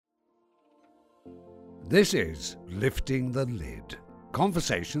This is Lifting the Lid.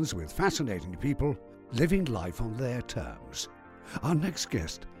 Conversations with fascinating people living life on their terms. Our next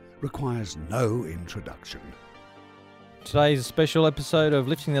guest requires no introduction. Today's special episode of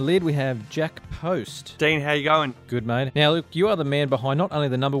Lifting the Lid, we have Jack Post. Dean, how you going? Good, mate. Now, look, you are the man behind not only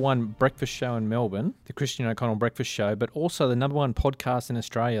the number one breakfast show in Melbourne, the Christian O'Connell Breakfast Show, but also the number one podcast in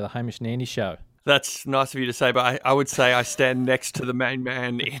Australia, the Hamish and Andy Show. That's nice of you to say, but I would say I stand next to the main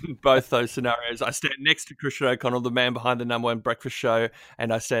man in both those scenarios. I stand next to Christian O'Connell, the man behind the number one breakfast show,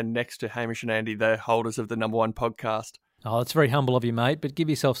 and I stand next to Hamish and Andy, the holders of the number one podcast. Oh, that's very humble of you, mate, but give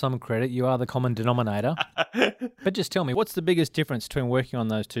yourself some credit. You are the common denominator. But just tell me, what's the biggest difference between working on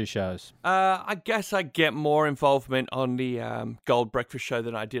those two shows? I guess I get more involvement on the Gold Breakfast Show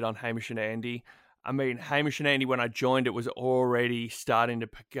than I did on Hamish and Andy. I mean, Hamish and Andy, when I joined, it was already starting to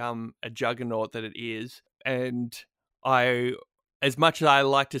become a juggernaut that it is. And as much as I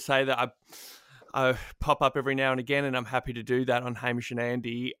like to say that I pop up every now and again, and I'm happy to do that on Hamish and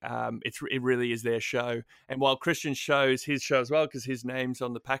Andy, it really is their show. And while Christian shows his show as well, because his name's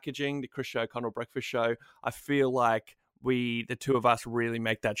on the packaging, the Christian O'Connell Breakfast Show, I feel like the two of us really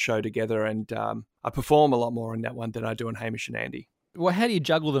make that show together. And I perform a lot more on that one than I do on Hamish and Andy. Well, how do you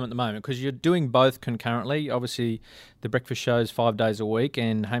juggle them at the moment? Because you're doing both concurrently. Obviously, the breakfast show's 5 days a week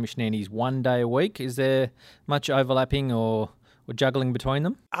and Hamish and Andy's 1 day a week. Is there much overlapping or juggling between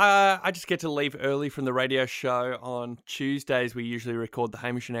them? I just get to leave early from the radio show. On Tuesdays, we usually record the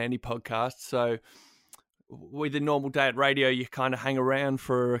Hamish and Andy podcast. So with a normal day at radio, you kind of hang around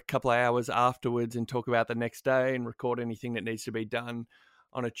for a couple of hours afterwards and talk about the next day and record anything that needs to be done.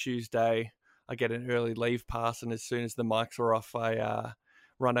 On a Tuesday, I get an early leave pass, and as soon as the mics are off, I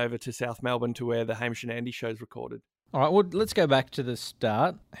run over to South Melbourne to where the Hamish and Andy show's recorded. All right, well, let's go back to the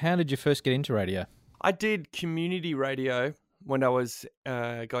start. How did you first get into radio? I did community radio when I was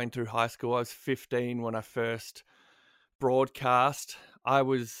going through high school. I was 15 when I first broadcast. I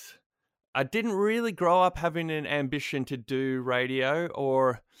didn't really grow up having an ambition to do radio,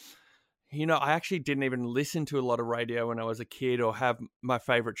 or I actually didn't even listen to a lot of radio when I was a kid or have my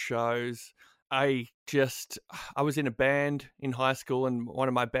favorite shows. I was in a band in high school, and one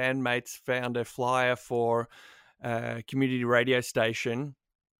of my bandmates found a flyer for a community radio station,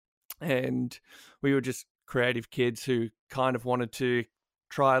 and we were just creative kids who kind of wanted to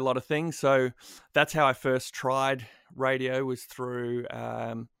try a lot of things. So that's how I first tried radio, was through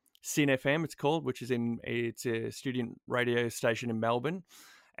SYN FM, it's called, it's a student radio station in Melbourne,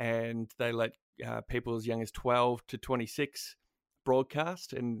 and they let people as young as 12 to 26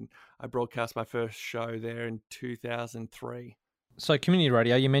 broadcast, and I broadcast my first show there in 2003. So community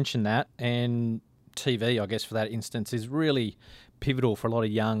radio, you mentioned that, and TV, I guess, for that instance, is really pivotal for a lot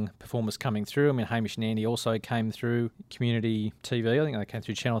of young performers coming through. I mean, Hamish and Andy also came through community TV. I think they came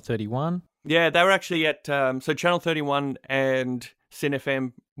through Channel 31. Yeah, they were actually at so Channel 31 and SYN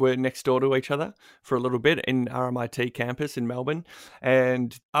FM were next door to each other for a little bit in RMIT campus in Melbourne.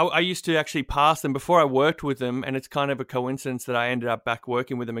 And I used to actually pass them before I worked with them, and it's kind of a coincidence that I ended up back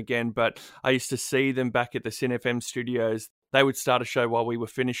working with them again, but I used to see them back at the SYN FM studios. They would start a show while we were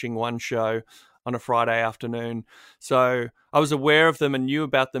finishing one show on a Friday afternoon. So I was aware of them and knew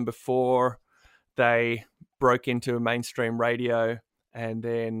about them before they broke into mainstream radio, and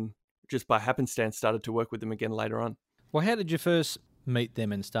then just by happenstance started to work with them again later on. Well, how did you first meet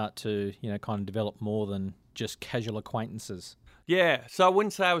them and start to, kind of develop more than just casual acquaintances? Yeah, so I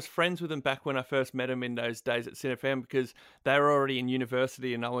wouldn't say I was friends with them back when I first met them in those days at SYN FM, because they were already in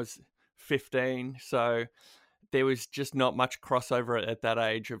university and I was 15. So there was just not much crossover at that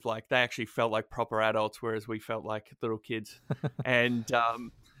age of they actually felt like proper adults, whereas we felt like little kids. And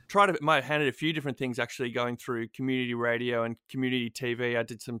might have handed a few different things actually going through community radio and community TV. I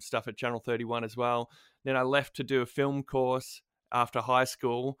did some stuff at Channel 31 as well. Then I left to do a film course after high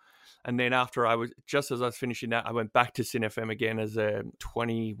school. And then as I was finishing that, I went back to SYN FM again as a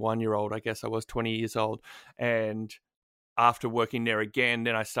 21-year-old. I guess I was 20 years old. And after working there again,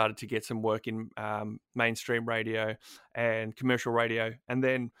 then I started to get some work in mainstream radio and commercial radio. And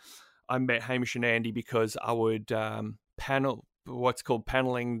then I met Hamish and Andy because I would panel. What's called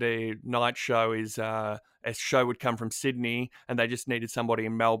paneling the night show is a show would come from Sydney, and they just needed somebody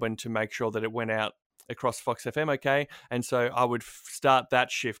in Melbourne to make sure that it went out across Fox FM okay. And so I would start that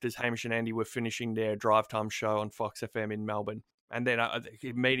shift as Hamish and Andy were finishing their drive time show on Fox FM in Melbourne. And then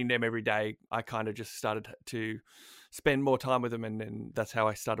meeting them every day, I kind of just started to spend more time with them, and then that's how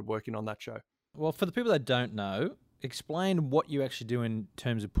I started working on that show. Well, for the people that don't know, explain what you actually do in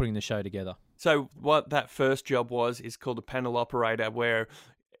terms of putting the show together. So what that first job is called a panel operator, where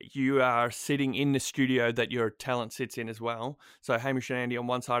you are sitting in the studio that your talent sits in as well. So Hamish and Andy on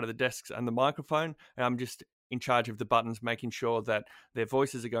one side of the desks and the microphone, and I'm just in charge of the buttons, making sure that their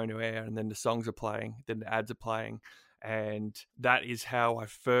voices are going to air, and then the songs are playing, then the ads are playing. And that is how I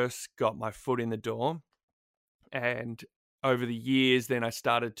first got my foot in the door. And over the years, then I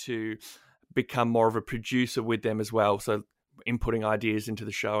started to become more of a producer with them as well. So inputting ideas into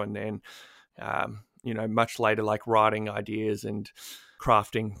the show, and then, much later, like writing ideas and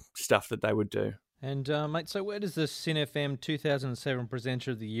crafting stuff that they would do. And, mate, so where does the SYN.FM 2007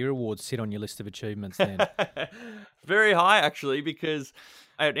 Presenter of the Year Award sit on your list of achievements then? Very high, actually, because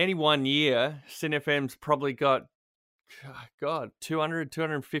at any one year, SYN.FM's probably got, 200,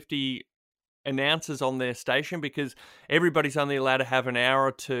 250 announcers on their station, because everybody's only allowed to have an hour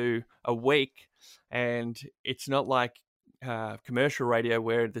or two a week. And it's not like commercial radio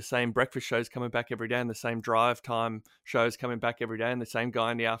where the same breakfast show's coming back every day and the same drive time show's coming back every day and the same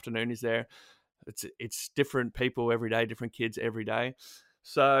guy in the afternoon is there. It's different people every day, different kids every day.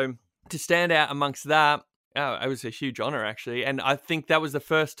 So to stand out amongst that, it was a huge honor, actually. And I think that was the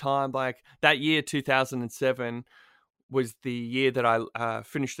first time, like that year, 2007, was the year that I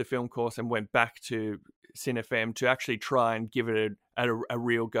finished the film course and went back to SYN.FM to actually try and give it a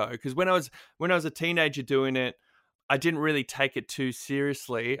real go. Because when I was a teenager doing it, I didn't really take it too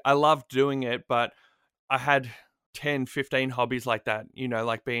seriously. I loved doing it, but I had 10, 15 hobbies like that,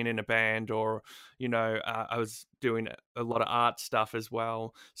 like being in a band, or, I was doing a lot of art stuff as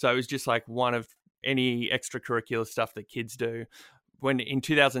well. So it was just like one of any extracurricular stuff that kids do. When in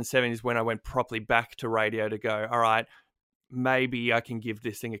 2007 is when I went properly back to radio to go, all right, maybe I can give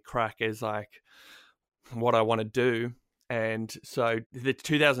this thing a crack as like what I want to do. And so the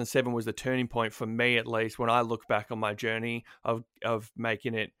 2007 was the turning point for me, at least, when I look back on my journey of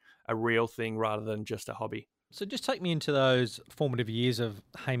making it a real thing rather than just a hobby. So just take me into those formative years of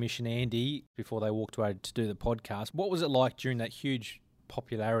Hamish and Andy before they walked away to do the podcast. What was it like during that huge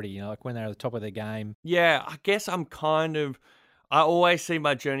popularity, like when they were at the top of their game? Yeah, I guess I always see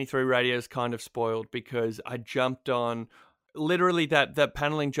my journey through radio as kind of spoiled, because I jumped on literally that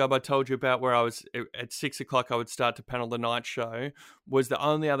paneling job I told you about, where I was at 6 o'clock, I would start to panel the night show, was the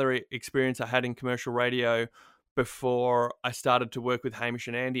only other experience I had in commercial radio before I started to work with Hamish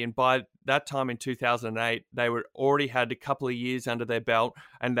and Andy. And by that time in 2008, they were already had a couple of years under their belt,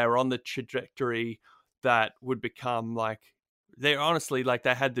 and they were on the trajectory that would become they're honestly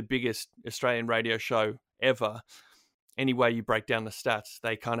they had the biggest Australian radio show ever. Any way you break down the stats,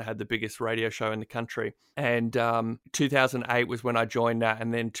 they kind of had the biggest radio show in the country. And 2008 was when I joined that.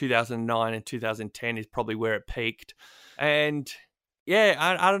 And then 2009 and 2010 is probably where it peaked. And yeah,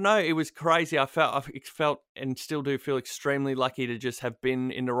 I don't know. It was crazy. I felt and still do feel extremely lucky to just have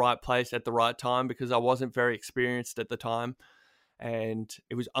been in the right place at the right time, because I wasn't very experienced at the time. And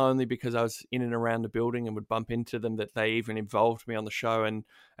it was only because I was in and around the building and would bump into them that they even involved me on the show and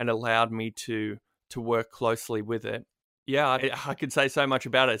allowed me to work closely with it. Yeah, I could say so much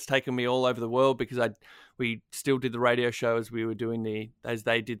about it. It's taken me all over the world, because we still did the radio show as we were doing as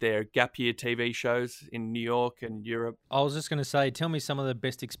they did their gap year TV shows in New York and Europe. I was just going to say, tell me some of the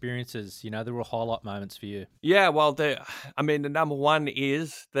best experiences, the real highlight moments for you. Yeah, well, the number one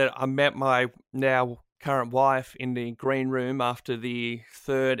is that I met my now current wife in the green room after the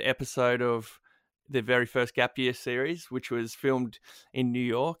third episode of the very first Gap Year series, which was filmed in New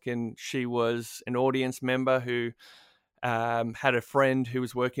York. And she was an audience member who had a friend who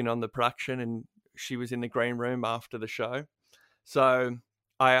was working on the production, and she was in the green room after the show. So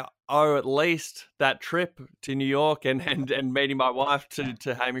I owe at least that trip to New York and meeting my wife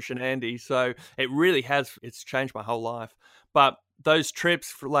to Hamish and Andy. So it really it's changed my whole life. But those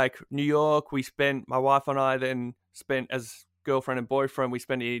trips for New York, my wife and I then spent as girlfriend and boyfriend, we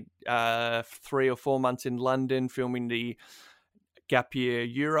spent 3 or 4 months in London filming the Gap Year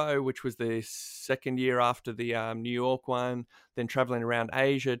Euro, which was the second year after the New York one, then traveling around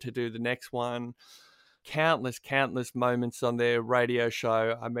Asia to do the next one. Countless moments on their radio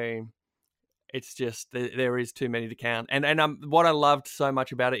show. I mean, it's just, there is too many to count. And what I loved so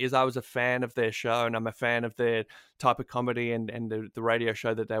much about it is I was a fan of their show, and I'm a fan of their type of comedy and the radio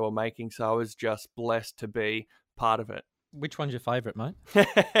show that they were making. So I was just blessed to be part of it. Which one's your favourite, mate?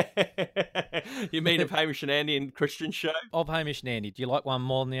 You mean of Hamish and Andy and Christian's show? Of Hamish and Andy. Do you like one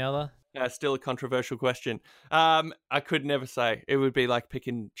more than the other? Still a controversial question. I could never say. It would be like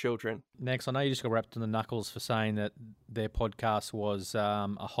picking children. Next, I know you just got wrapped in the knuckles for saying that their podcast was a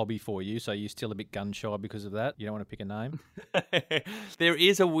hobby for you, so you're still a bit gun-shy because of that. You don't want to pick a name? There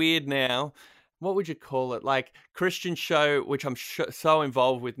is a weird now. what would you call it? Like Christian show, which I'm so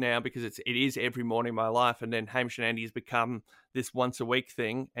involved with now because it is every morning in my life. And then Hamish and Andy has become this once a week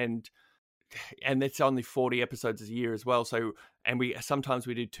thing. And it's only 40 episodes a year as well. So, and sometimes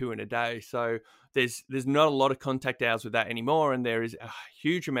we do 2 in a day. So there's not a lot of contact hours with that anymore. And there is a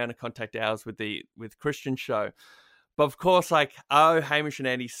huge amount of contact hours with Christian show. But of course, like, I owe Hamish and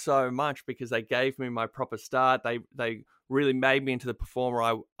Andy so much because they gave me my proper start. They really made me into the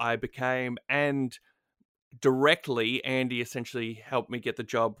performer I became. And directly, Andy essentially helped me get the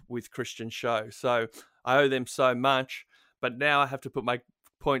job with Christian show. So I owe them so much. But now I have to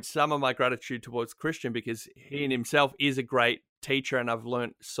point some of my gratitude towards Christian because he in himself is a great teacher and I've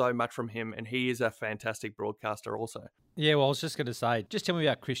learned so much from him, and he is a fantastic broadcaster also. Yeah, well, I was just going to say, just tell me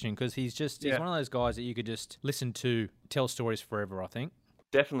about Christian, because he's one of those guys that you could just listen to tell stories forever, I think.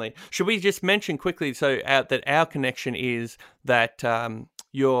 Definitely. Should we just mention quickly that our connection is that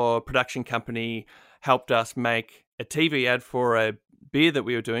your production company helped us make a TV ad for a beer that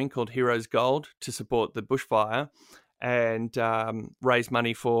we were doing called Heroes Gold to support the bushfire and raise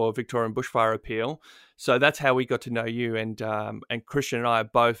money for Victorian Bushfire Appeal. So that's how we got to know you. And Christian and I are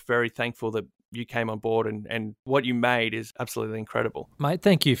both very thankful that you came on board, and what you made is absolutely incredible. Mate,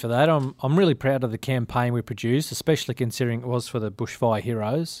 thank you for that. I'm really proud of the campaign we produced, especially considering it was for the Bushfire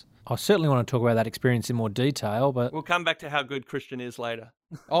Heroes. I certainly want to talk about that experience in more detail, but... We'll come back to how good Christian is later.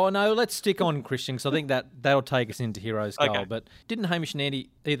 Oh, no, let's stick on Christian, because I think that'll take us into Heroes Gold. Okay. But didn't Hamish and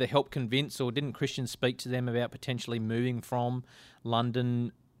Andy either help convince, or didn't Christian speak to them about potentially moving from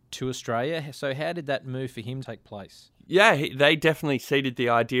London to Australia? So how did that move for him take place? Yeah, they definitely seeded the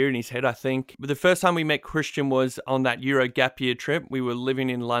idea in his head, I think. But the first time we met Christian was on that Euro gap year trip. We were living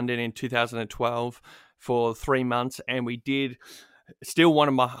in London in 2012 for 3 months, and we did... Still, one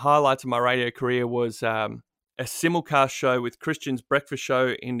of my highlights of my radio career was a simulcast show with Christian's breakfast show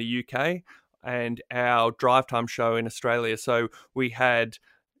in the UK and our drive time show in Australia. So we had,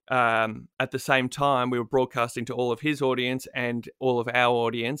 at the same time, we were broadcasting to all of his audience and all of our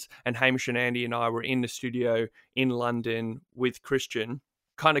audience. And Hamish and Andy and I were in the studio in London with Christian,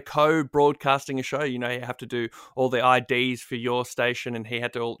 kind of co-broadcasting a show. You know, you have to do all the IDs for your station, and he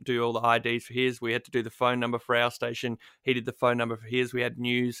had to do all the IDs for his. We had to do the phone number for our station. He did the phone number for his. We had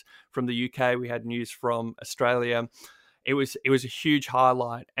news from the UK. We had news from Australia. It was a huge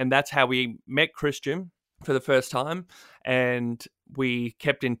highlight, and that's how we met Christian for the first time, and we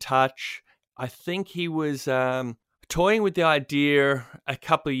kept in touch. I think he was toying with the idea a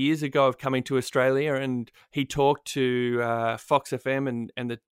couple of years ago of coming to Australia, and he talked to Fox FM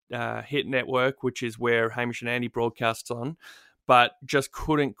and the Hit Network, which is where Hamish and Andy broadcasts on, but just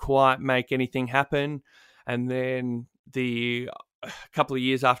couldn't quite make anything happen. And then a couple of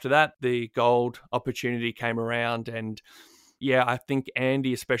years after that, the Gold opportunity came around, and yeah, I think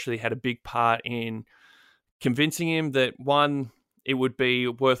Andy especially had a big part in convincing him that, one, it would be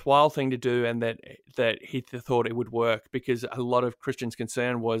a worthwhile thing to do, and that he thought it would work, because a lot of Christian's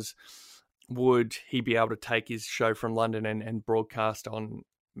concern was, would he be able to take his show from London and broadcast on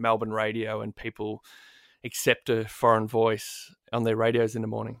Melbourne radio, and people accept a foreign voice on their radios in the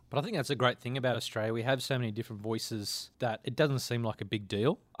morning. But I think that's a great thing about Australia. We have so many different voices that it doesn't seem like a big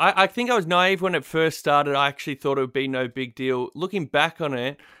deal. I think I was naive when it first started. I actually thought it would be no big deal. Looking back on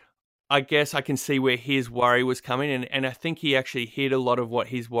it, I guess I can see where his worry was coming, and I think he actually hid a lot of what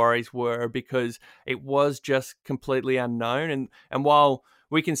his worries were, because it was just completely unknown. And while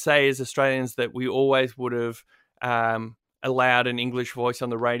we can say as Australians that we always would have allowed an English voice on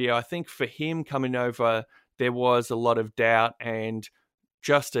the radio, I think for him coming over, there was a lot of doubt and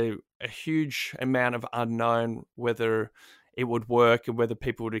just a huge amount of unknown whether it would work and whether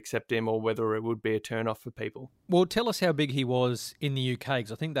people would accept him or whether it would be a turn-off for people. Well, tell us how big he was in the UK,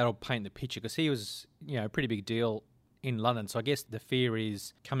 because I think that'll paint the picture, because he was, a pretty big deal in London. So I guess the fear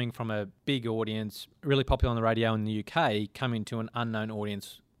is coming from a big audience, really popular on the radio in the UK, coming to an unknown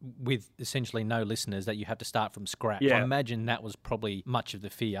audience with essentially no listeners, that you have to start from scratch. Yeah. I imagine that was probably much of the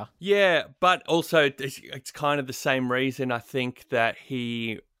fear. Yeah, but also it's kind of the same reason I think that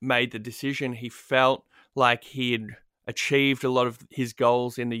he made the decision. He felt like he had achieved a lot of his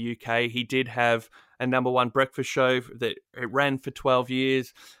goals in the UK. He did have a number one breakfast show that it ran for 12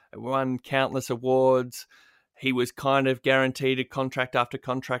 years, won countless awards. He was kind of guaranteed a contract after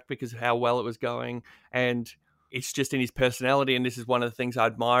contract because of how well it was going. And it's just in his personality. And this is one of the things I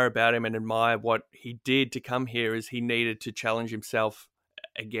admire about him and admire what he did to come here, is he needed to challenge himself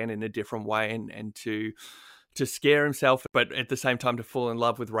again in a different way and to scare himself, but at the same time to fall in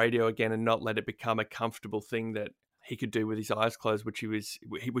love with radio again and not let it become a comfortable thing that he could do with his eyes closed, which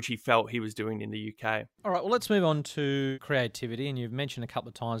he felt he was doing in the UK. All right, well, let's move on to creativity. And you've mentioned a couple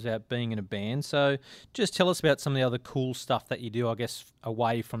of times about being in a band. So just tell us about some of the other cool stuff that you do, I guess,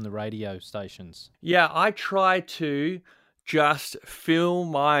 away from the radio stations. Yeah, I try to just fill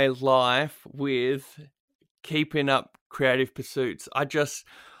my life with keeping up creative pursuits. I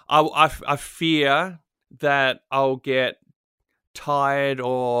fear that I'll get tired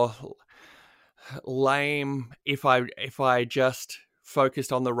or lame if I just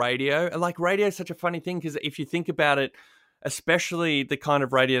focused on the radio. And like, radio is such a funny thing, because if you think about it, especially the kind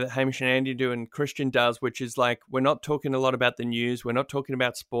of radio that Hamish and Andy do and Christian does, which is like, we're not talking a lot about the news, we're not talking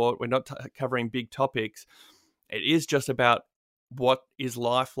about sport, we're not covering big topics. It is just about what is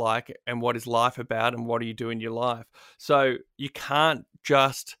life like and what is life about and what do you do in your life. So you can't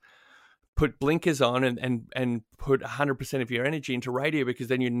just put blinkers on and put 100% of your energy into radio, because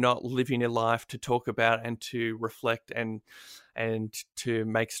then you're not living your life to talk about and to reflect and to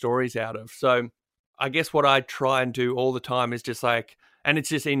make stories out of. So I guess what I try and do all the time is just like, and it's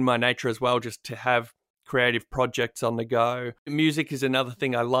just in my nature as well, just to have creative projects on the go. Music is another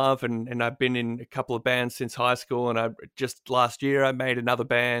thing I love, and I've been in a couple of bands since high school, and just last year I made another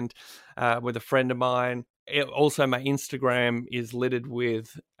band with a friend of mine. Also, my Instagram is littered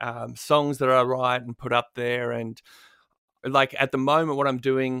with songs that I write and put up there. And like, at the moment, what I'm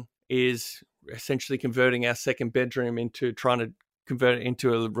doing is essentially converting our second bedroom into trying to convert it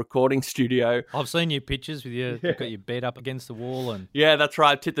into a recording studio. I've seen your pictures with you've got your bed up against the wall. And yeah, that's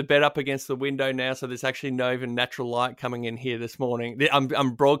right. I've tipped the bed up against the window now, so there's actually no even natural light coming in here this morning.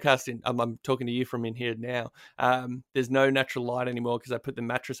 I'm broadcasting. I'm talking to you from in here now. There's no natural light anymore because I put the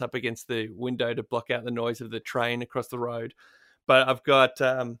mattress up against the window to block out the noise of the train across the road. But I've got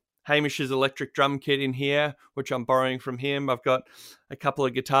Hamish's electric drum kit in here, which I'm borrowing from him. I've got a couple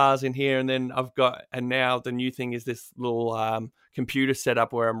of guitars in here, and then and now the new thing is this little computer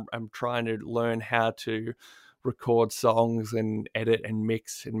setup where I'm trying to learn how to record songs and edit and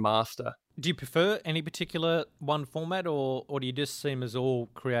mix and master. Do you prefer any particular one format, or do you just see them as all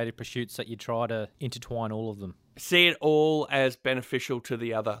creative pursuits that you try to intertwine all of them? See it all as beneficial to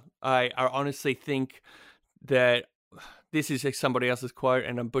the other. I honestly think that this is somebody else's quote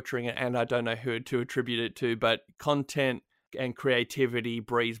and I'm butchering it and I don't know who to attribute it to, but content and creativity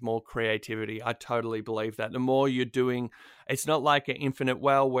breeds more creativity. I totally believe that. The more you're doing, it's not like an infinite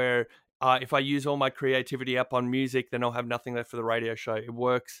well where if I use all my creativity up on music, then I'll have nothing left for the radio show. It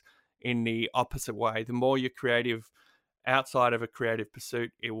works in the opposite way. The more you're creative outside of a creative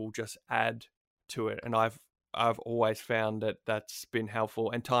pursuit, it will just add to it. And I've always found that that's been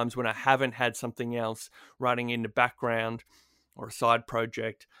helpful. And times when I haven't had something else running in the background or a side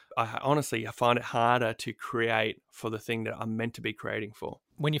project, I find it harder to create for the thing that I'm meant to be creating for.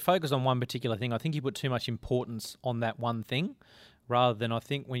 When you focus on one particular thing, I think you put too much importance on that one thing, rather than, I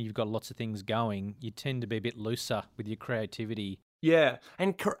think when you've got lots of things going, you tend to be a bit looser with your creativity. Yeah,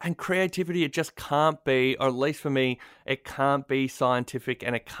 and creativity, it just can't be, or at least for me, it can't be scientific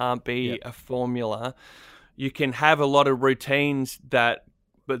and it can't be a formula. You can have a lot of routines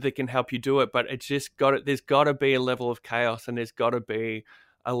but they can help you do it, but it's just there's got to be a level of chaos, and there's got to be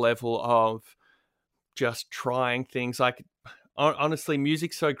a level of just trying things. Like, honestly,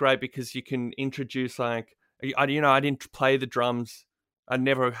 music's so great because you can introduce, like, I didn't play the drums. I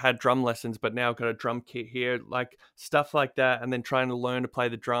never had drum lessons, but now I've got a drum kit here, like stuff like that. And then trying to learn to play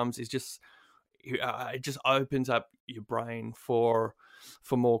the drums is just, it just opens up your brain for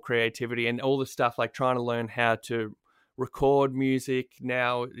more creativity. And all the stuff like trying to learn how to record music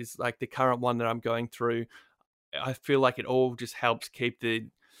now is like the current one that I'm going through. I feel like it all just helps keep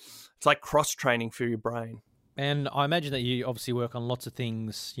it's like cross training for your brain. And I imagine that you obviously work on lots of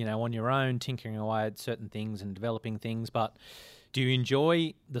things, on your own, tinkering away at certain things and developing things. But do you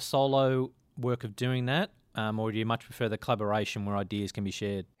enjoy the solo work of doing that? Or do you much prefer the collaboration where ideas can be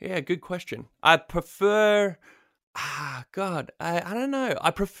shared? Yeah, good question. I prefer, I don't know.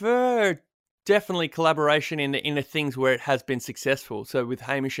 I prefer definitely collaboration in the things where it has been successful. So with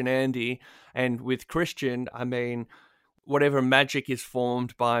Hamish and Andy and with Christian, I mean, whatever magic is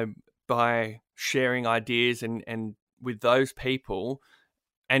formed by sharing ideas and with those people,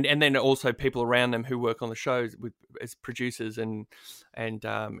 and then also people around them who work on the shows as producers and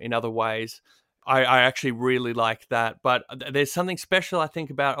in other ways. I actually really like that. But there's something special I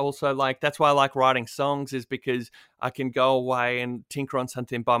think about also, like, that's why I like writing songs, is because I can go away and tinker on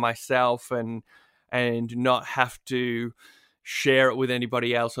something by myself and not have to share it with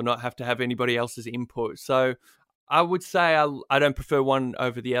anybody else or not have to have anybody else's input. So I would say I don't prefer one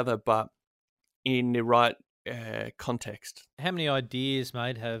over the other, but in the right context. How many ideas,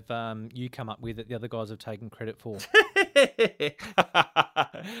 mate, have you come up with that the other guys have taken credit for?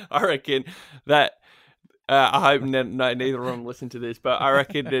 I reckon that. I hope neither of them listen to this, but I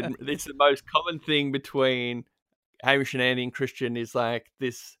reckon that it's the most common thing between Hamish and Andy and Christian is like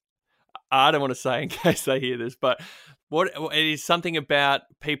this. I don't want to say in case they hear this, but what it is something about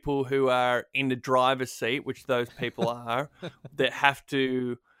people who are in the driver's seat, which those people are, that have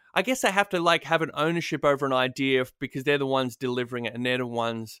to. I guess they have to like have an ownership over an idea because they're the ones delivering it and they're the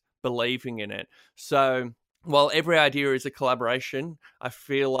ones believing in it. So while every idea is a collaboration, I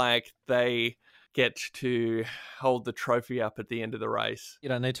feel like they get to hold the trophy up at the end of the race. You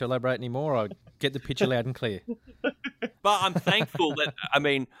don't need to elaborate anymore. I'll get the picture loud and clear. But I'm thankful that, I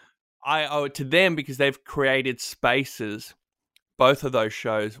mean, I owe it to them because they've created spaces, both of those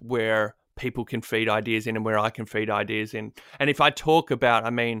shows, where people can feed ideas in and where I can feed ideas in. And if I talk about, I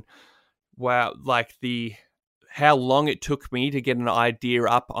mean, wow, like how long it took me to get an idea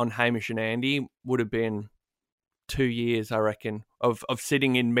up on Hamish and Andy would have been 2 years, I reckon, of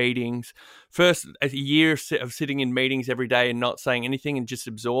sitting in meetings. First, a year of sitting in meetings every day and not saying anything and just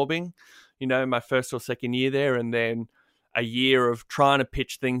absorbing, my first or second year there. And then a year of trying to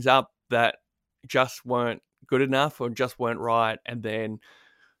pitch things up that just weren't good enough or just weren't right. And then,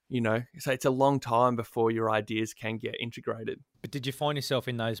 so it's a long time before your ideas can get integrated. But did you find yourself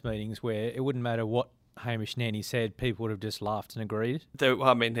in those meetings where it wouldn't matter what Hamish and Andy said, people would have just laughed and agreed?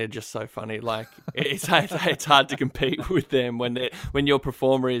 They're just so funny. Like it's hard to compete with them when your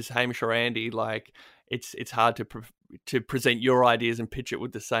performer is Hamish or Andy. Like it's hard to present your ideas and pitch it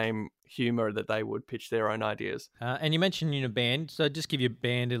with the same humor that they would pitch their own ideas. And you mentioned in a band, so just give your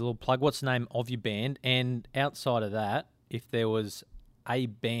band a little plug. What's the name of your band? And outside of that, if there was a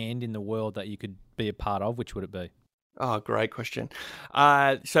band in the world that you could be a part of, which would it be? Oh, great question.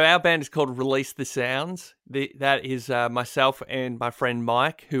 So our band is called Release the Sounds. That is myself and my friend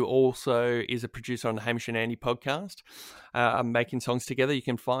Mike, who also is a producer on the Hamish and Andy podcast. I'm making songs together. You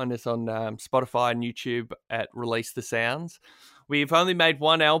can find us on Spotify and YouTube at Release the Sounds. We've only made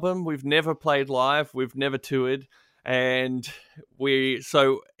one album. We've never played live. We've never toured. And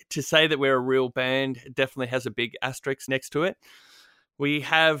so to say that we're a real band definitely has a big asterisk next to it. We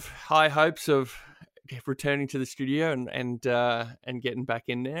have high hopes of returning to the studio and getting back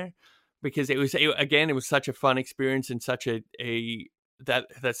in there because it was such a fun experience and such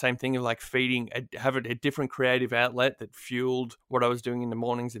that same thing of like having a different creative outlet that fueled what I was doing in the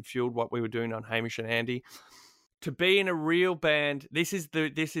mornings and fueled what we were doing on Hamish and Andy. To be in a real band, this is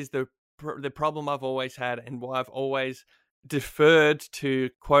the problem I've always had and why I've always deferred to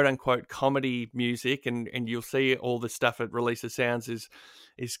quote unquote comedy music, and you'll see all the stuff at Release the Sounds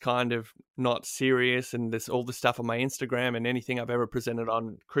is kind of not serious, and there's all the stuff on my Instagram, and anything I've ever presented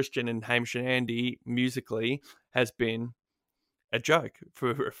on Christian and Hamish and Andy musically has been a joke,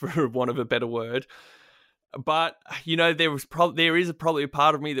 for want of a better word. But there is probably a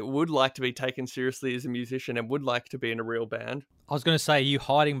part of me that would like to be taken seriously as a musician and would like to be in a real band. I was going to say, are you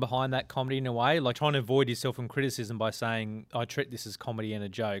hiding behind that comedy in a way, like trying to avoid yourself from criticism by saying, I treat this as comedy and a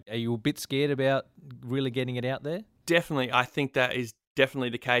joke? Are you a bit scared about really getting it out there? Definitely. I think that is definitely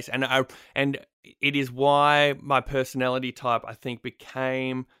the case. And it is why my personality type, I think,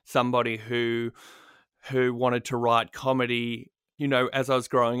 became somebody who wanted to write comedy, as I was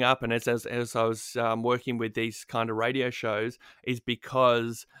growing up and as I was working with these kind of radio shows, is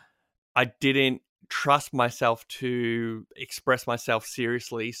because I didn't trust myself to express myself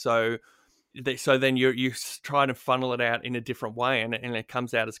seriously. So then you try to funnel it out in a different way, and it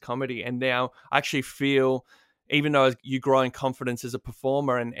comes out as comedy. And now I actually feel, even though you grow in confidence as a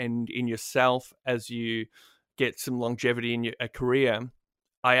performer and in yourself as you get some longevity in your career,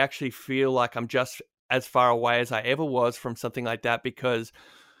 I actually feel like I'm just as far away as I ever was from something like that, because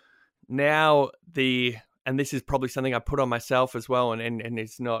now and this is probably something I put on myself as well, and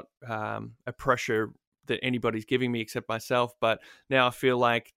it's not a pressure that anybody's giving me except myself, but now I feel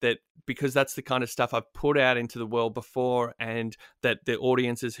like that because that's the kind of stuff I've put out into the world before, and that the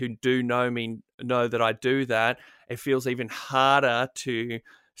audiences who do know me know that I do that, it feels even harder to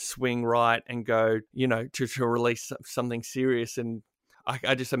swing right and go, to release something serious. And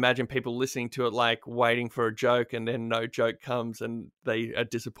I just imagine people listening to it like waiting for a joke, and then no joke comes and they are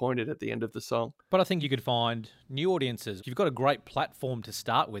disappointed at the end of the song. But I think you could find new audiences. You've got a great platform to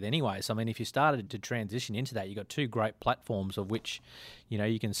start with anyway. So, I mean, if you started to transition into that, you've got two great platforms of which,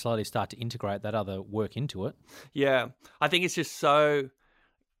 you can slowly start to integrate that other work into it. Yeah. I think it's just so,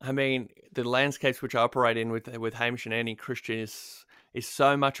 the landscapes which I operate in with Hamish and Andy Christian is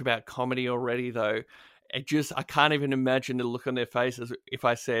so much about comedy already, though. I can't even imagine the look on their faces if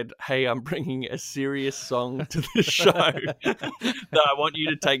I said, "Hey, I'm bringing a serious song to the show that I want you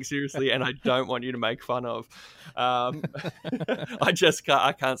to take seriously, and I don't want you to make fun of." I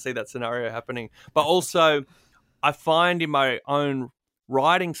can't see that scenario happening. But also, I find in my own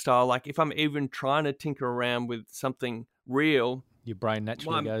writing style, like if I'm even trying to tinker around with something real, your brain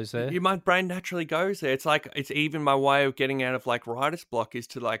naturally goes there. My brain naturally goes there. It's like, it's even my way of getting out of like writer's block is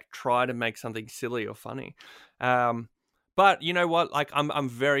to like try to make something silly or funny. But you know what? Like I'm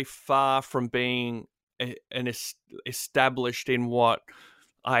very far from being established in what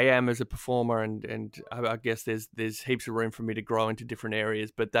I am as a performer, and I guess there's heaps of room for me to grow into different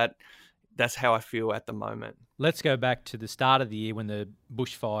areas. But that's how I feel at the moment. Let's go back to the start of the year when the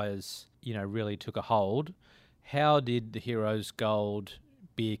bushfires, really took a hold. How did the Heroes Gold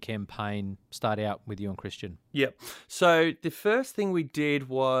beer campaign start out with you and Christian? Yep. So the first thing we did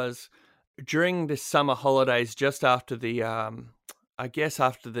was during the summer holidays, just after the,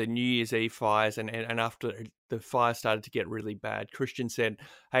 after the New Year's Eve fires and after the fire started to get really bad, Christian said,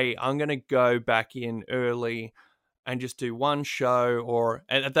 "Hey, I'm going to go back in early and just do one show,"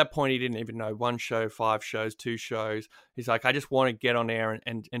 and at that point he didn't even know, 1 show, 5 shows, 2 shows. He's like, "I just want to get on air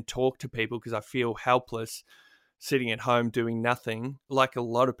and talk to people because I feel helpless sitting at home doing nothing," like a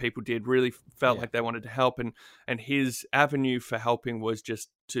lot of people did, really felt like they wanted to help. And his avenue for helping was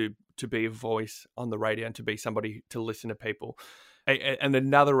just to be a voice on the radio and to be somebody to listen to people. And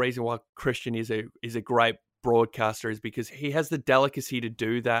another reason why Christian is a great broadcaster is because he has the delicacy to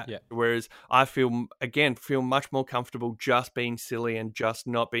do that. Yeah. Whereas I feel much more comfortable just being silly and just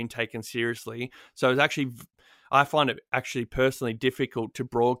not being taken seriously. So I find it actually personally difficult to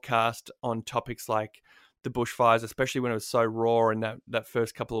broadcast on topics like the bushfires, especially when it was so raw in that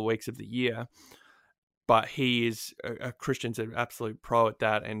first couple of weeks of the year. But he is Christian's an absolute pro at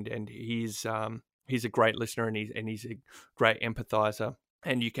that, and he's a great listener, and he's a great empathizer,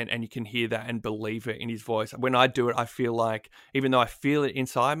 and you can hear that and believe it in his voice. When I do it, I feel like, even though I feel it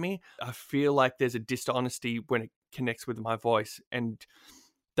inside me, I feel like there's a dishonesty when it connects with my voice, and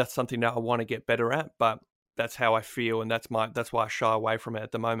that's something that I want to get better at, but that's how I feel, and that's why I shy away from it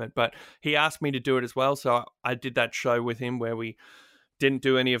at the moment. But he asked me to do it as well, so I did that show with him where we didn't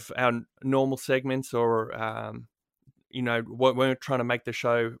do any of our normal segments, or we weren't trying to make the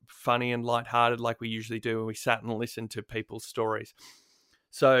show funny and lighthearted like we usually do, and we sat and listened to people's stories.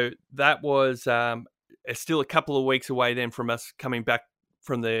 So that was still a couple of weeks away then from us coming back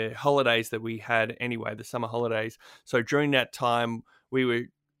from the holidays that we had anyway, the summer holidays. So during that time, we were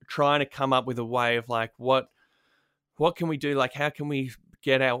trying to come up with a way of like, what can we do? Like, how can we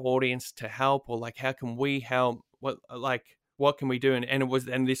get our audience to help, or like, how can we help? What can we do? And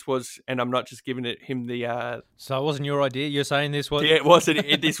I'm not just giving him the. So it wasn't your idea. You're saying this was? Yeah, it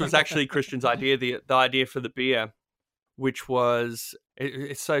wasn't. This was actually Christian's idea. The idea for the beer, which was,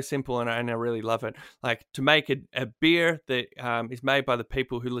 it's so simple, and I really love it. Like, to make a beer that is made by the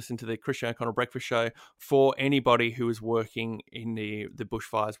people who listen to the Christian O'Connell Breakfast Show for anybody who was working in the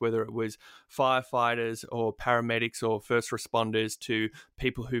bushfires, whether it was firefighters or paramedics or first responders, to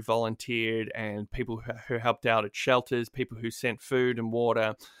people who volunteered and people who helped out at shelters, people who sent food and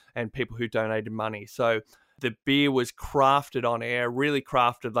water, and people who donated money. So the beer was crafted on air, really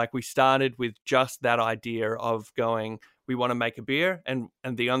crafted. Like, we started with just that idea of going, we want to make a beer. And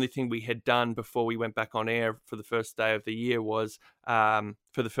the only thing we had done before we went back on air for the first day of the year was,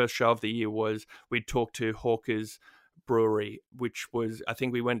 for the first show of the year, was we'd talked to Hawker's Brewery, which was, I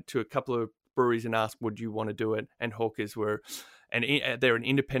think we went to a couple of breweries and asked, would you want to do it? And Hawker's they're an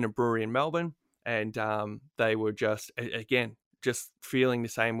independent brewery in Melbourne. And they were just feeling the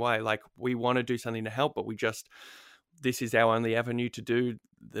same way. Like, we want to do something to help, but this is our only avenue to do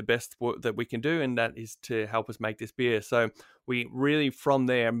the best work that we can do, and that is to help us make this beer. So we really, from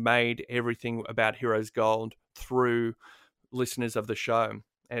there, made everything about Heroes Gold through listeners of the show.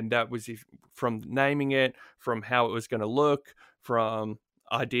 And that was from naming it, from how it was going to look, from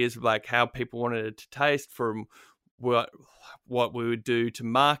ideas of like how people wanted it to taste, from what we would do to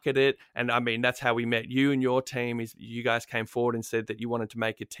market it. And I mean, that's how we met you and your team. Is you guys came forward and said that you wanted to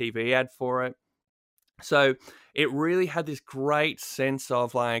make a TV ad for it. So it really had this great sense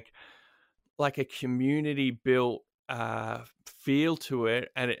of like a community built feel to it,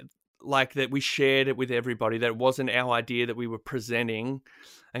 and like that we shared it with everybody, that it wasn't our idea that we were presenting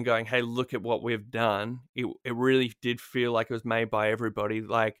and going, hey, look at what we've done. It really did feel like it was made by everybody,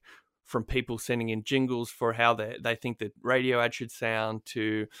 like from people sending in jingles for how they think the radio ad should sound,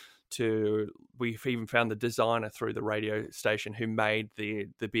 to we've even found the designer through the radio station who made the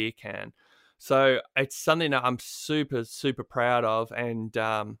beer can. So it's something that I'm super, super proud of. And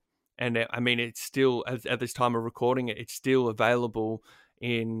And I mean, it's still, at this time of recording it, it's still available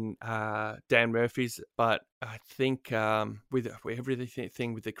in Dan Murphy's. But I think with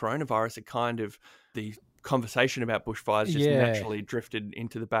everything with the coronavirus, it kind of, the conversation about bushfires just naturally drifted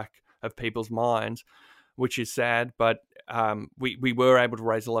into the back of people's minds, which is sad. But we were able to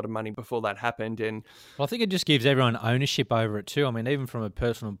raise a lot of money before that happened. And well, I think it just gives everyone ownership over it too. I mean, even from a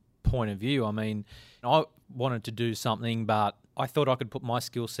personal point of view, I mean, I wanted to do something, but I thought I could put my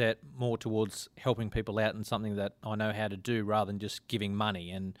skill set more towards helping people out in something that I know how to do rather than just giving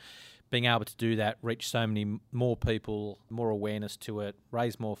money. And being able to do that, reach so many more people, more awareness to it,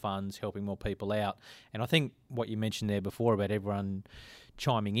 raise more funds, helping more people out. And I think what you mentioned there before about everyone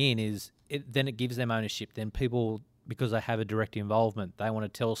chiming in is then it gives them ownership. Then people, because they have a direct involvement, they want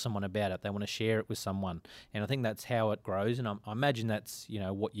to tell someone about it. They want to share it with someone. And I think that's how it grows. And I imagine that's,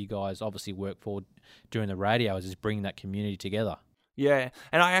 what you guys obviously work for during the radio is bringing that community together. Yeah,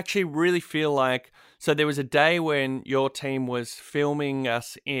 and I actually really feel like, so there was a day when your team was filming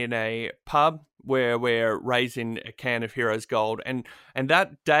us in a pub where we're raising a can of Heroes Gold, and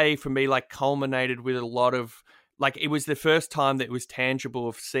that day for me like culminated with a lot of, like, it was the first time that it was tangible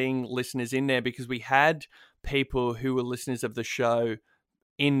of seeing listeners in there, because we had people who were listeners of the show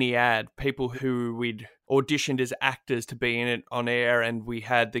in the ad, people who we'd auditioned as actors to be in it on air. And we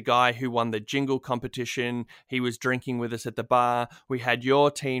had the guy who won the jingle competition. He was drinking with us at the bar. We had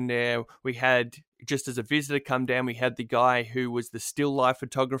your team there. We had, just as a visitor come down, we had the guy who was the still life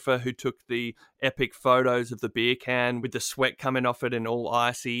photographer who took the epic photos of the beer can with the sweat coming off it and all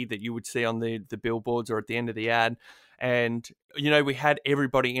icy that you would see on the billboards or at the end of the ad. And, we had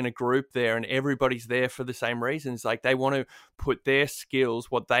everybody in a group there, and everybody's there for the same reasons. Like, they want to put their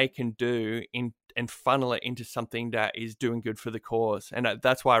skills, what they can do, in and funnel it into something that is doing good for the cause. And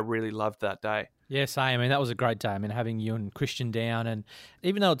that's why I really loved that day. Yeah, same. I mean, that was a great day. I mean, having you and Christian down, and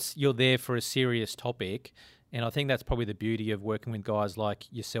even though you're there for a serious topic, and I think that's probably the beauty of working with guys like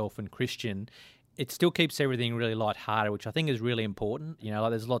yourself and Christian, it still keeps everything really lighthearted, which I think is really important. Like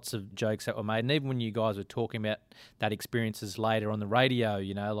there's lots of jokes that were made. And even when you guys were talking about that experiences later on the radio,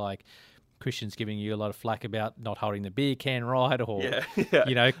 like Christian's giving you a lot of flack about not holding the beer can right, or,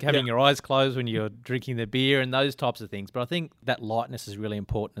 having your eyes closed when you're drinking the beer and those types of things. But I think that lightness is really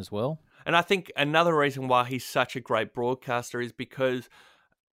important as well. And I think another reason why he's such a great broadcaster is because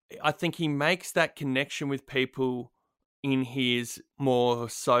I think he makes that connection with people in his more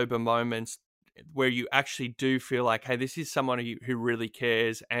sober moments, where you actually do feel like, hey, this is someone who really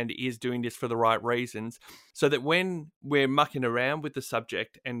cares and is doing this for the right reasons, so that when we're mucking around with the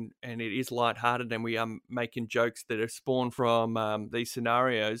subject and it is lighthearted and we are making jokes that are spawned from these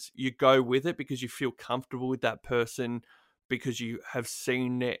scenarios, you go with it because you feel comfortable with that person, because you have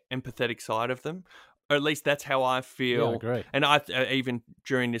seen the empathetic side of them. Or at least that's how I feel. Yeah, I agree. And I even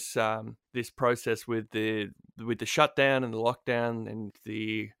during this this process with the shutdown and the lockdown and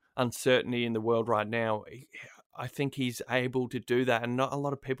the uncertainty in the world right now, I think he's able to do that, and not a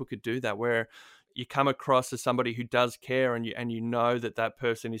lot of people could do that, where you come across as somebody who does care, and you know that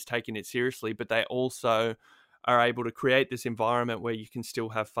person is taking it seriously, but they also are able to create this environment where you can still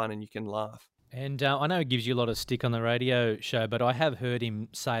have fun and you can laugh. And I know it gives you a lot of stick on the radio show, but I have heard him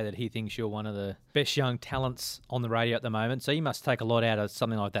say that he thinks you're one of the best young talents on the radio at the moment. So you must take a lot out of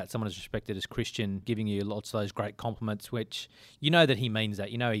something like that. Someone as respected as Christian giving you lots of those great compliments, which you know that he means that.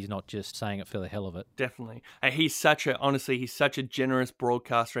 He's not just saying it for the hell of it. Definitely. And he's such a generous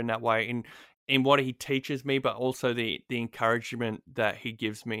broadcaster in that way, in what he teaches me, but also the encouragement that he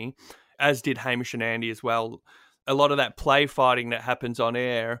gives me, as did Hamish and Andy as well. A lot of that play fighting that happens on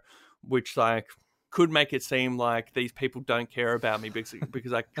air, which could make it seem like these people don't care about me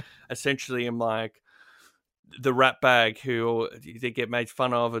because I essentially am like the rat bag who they get made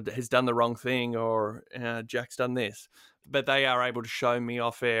fun of, has done the wrong thing, or Jack's done this. But they are able to show me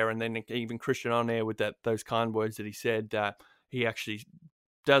off air, and then even Christian on air with those kind words that he said, that he actually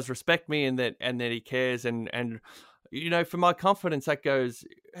does respect me and that he cares. And for my confidence, that goes,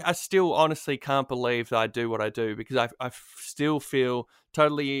 I still honestly can't believe that I do what I do, because I still feel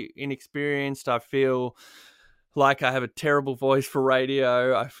totally inexperienced. I feel like I have a terrible voice for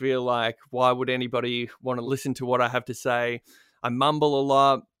radio. I feel like, why would anybody want to listen to what I have to say? I mumble a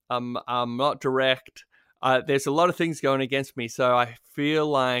lot. I'm not direct. There's a lot of things going against me. So I feel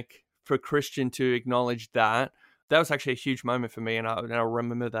like for Christian to acknowledge that was actually a huge moment for me, and I'll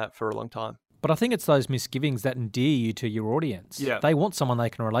remember that for a long time. But I think it's those misgivings that endear you to your audience. Yeah. They want someone they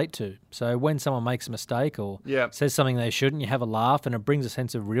can relate to. So when someone makes a mistake or says something they shouldn't, you have a laugh, and it brings a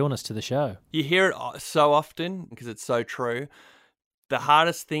sense of realness to the show. You hear it so often because it's so true. The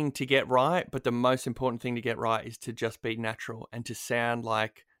hardest thing to get right, but the most important thing to get right, is to just be natural and to sound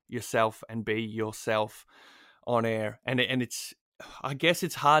like yourself and be yourself on air. And it's, I guess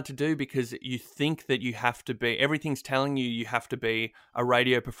it's hard to do because you think that you have to be, everything's telling you have to be a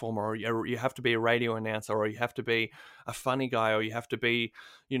radio performer, or you have to be a radio announcer, or you have to be a funny guy, or you have to be,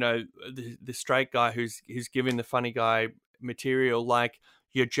 the straight guy who's giving the funny guy material. Like,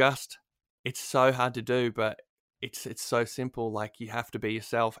 it's so hard to do, but it's so simple. Like, you have to be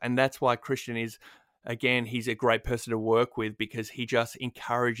yourself. And that's why Christian is, again, he's a great person to work with, because he just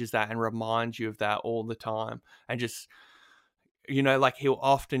encourages that and reminds you of that all the time. And just, like, he'll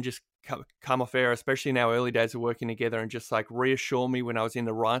often just come off air, especially in our early days of working together, and just like reassure me when I was in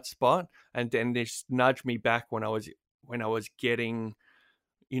the right spot, and then just nudge me back when I was getting,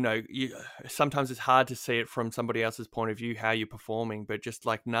 sometimes it's hard to see it from somebody else's point of view, how you're performing, but just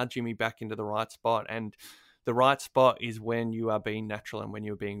like nudging me back into the right spot. And the right spot is when you are being natural and when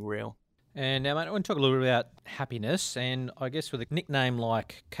you're being real. And now, mate, I want to talk a little bit about happiness. And I guess with a nickname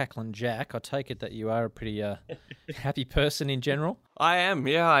like Cackling Jack, I take it that you are a pretty happy person in general. I am,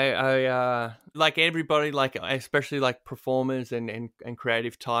 yeah. I like everybody, like especially like performers and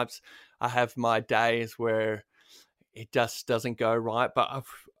creative types, I have my days where it just doesn't go right. But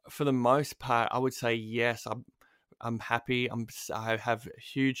for the most part, I would say yes. I'm happy. I have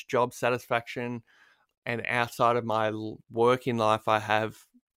huge job satisfaction, and outside of my work in life, I have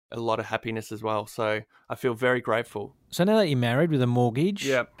a lot of happiness as well. So I feel very grateful. So now that you're married with a mortgage,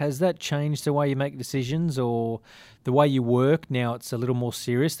 has that changed the way you make decisions or the way you work? Now it's a little more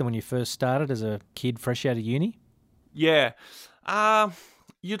serious than when you first started as a kid fresh out of uni? Yeah.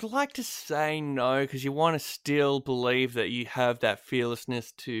 You'd like to say no, because you want to still believe that you have that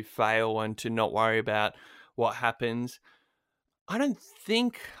fearlessness to fail and to not worry about what happens. I don't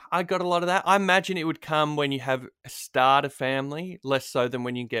think I got a lot of that. I imagine it would come when you start a family, less so than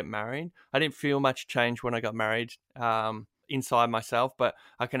when you get married. I didn't feel much change when I got married inside myself, but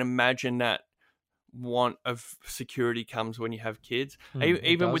I can imagine that want of security comes when you have kids.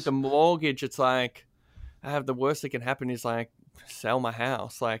 Even with the mortgage, it's like, the worst that can happen is like sell my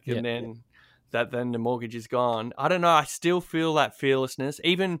house, like, and then the mortgage is gone. I don't know. I still feel that fearlessness,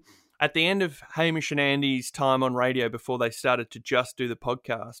 even at the end of Hamish and Andy's time on radio before they started to just do the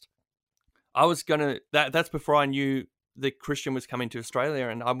podcast. I was that's before I knew that Christian was coming to Australia,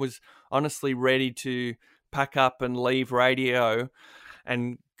 and I was honestly ready to pack up and leave radio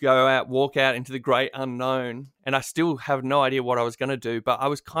and walk out into the great unknown. And I still have no idea what I was going to do, but I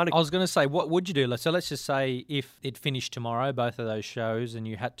was going to say, what would you do? So let's just say if it finished tomorrow, both of those shows, and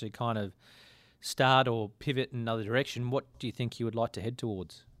you had to kind of start or pivot in another direction, what do you think you would like to head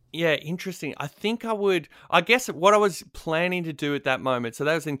towards? Yeah, interesting. I think I guess what I was planning to do at that moment, so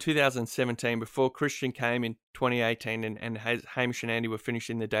that was in 2017, before Christian came in 2018 and Hamish and Andy were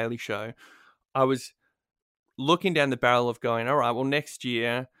finishing the Daily Show. I was looking down the barrel of going, all right, well, next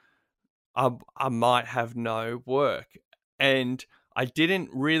year I might have no work. And I didn't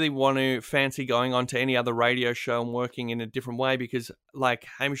really want to fancy going on to any other radio show and working in a different way, because like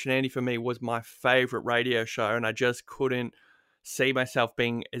Hamish and Andy for me was my favorite radio show, and I just couldn't see myself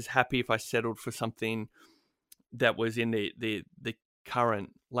being as happy if I settled for something that was in the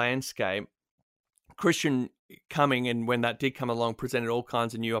current landscape. Christian coming, and when that did come along, presented all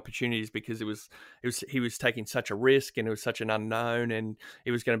kinds of new opportunities, because he was taking such a risk, and it was such an unknown, and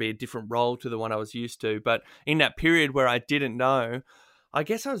it was going to be a different role to the one I was used to. But in that period where I didn't know, I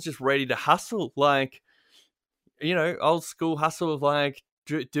guess I was just ready to hustle, like, old school hustle of like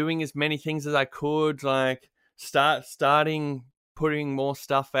doing as many things as I could, like starting putting more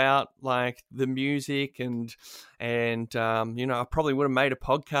stuff out, like the music and I probably would have made a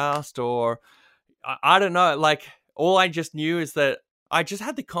podcast, or I don't know. Like, all I just knew is that I just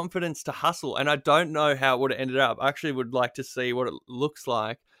had the confidence to hustle, and I don't know how it would have ended up. I actually would like to see what it looks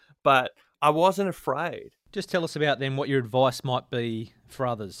like, but I wasn't afraid. Just tell us about then what your advice might be for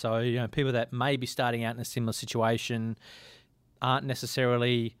others. So, people that may be starting out in a similar situation, aren't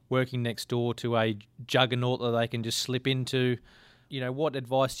necessarily working next door to a juggernaut that they can just slip into. What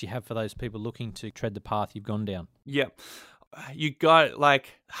advice do you have for those people looking to tread the path you've gone down? Yeah. You got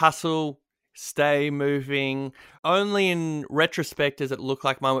hustle, stay moving. Only in retrospect does it look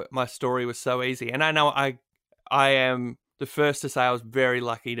like my story was so easy. And I know I am the first to say I was very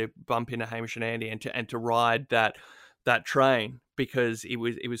lucky to bump into Hamish and Andy and to ride that train, because it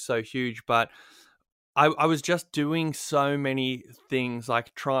was so huge. But I was just doing so many things, I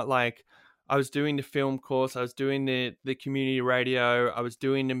was doing the film course, I was doing the community radio, I was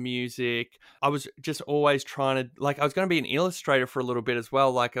doing the music. I was just always trying to, I was going to be an illustrator for a little bit as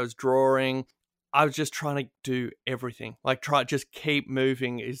well. I was drawing. I was just trying to do everything. Just keep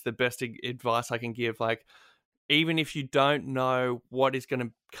moving is the best advice I can give. even if you don't know what is going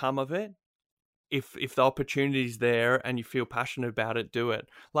to come of it, if the opportunity's there and you feel passionate about it, do it.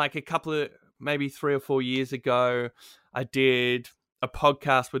 Like a couple of, maybe 3 or 4 years ago, I did a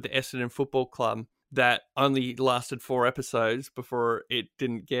podcast with the Essendon Football Club that only lasted 4 episodes before it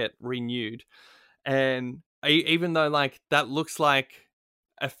didn't get renewed. And even though like that looks like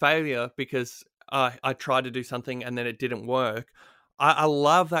a failure because I tried to do something and then it didn't work, I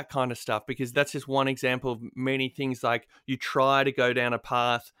love that kind of stuff because that's just one example of many things. Like you try to go down a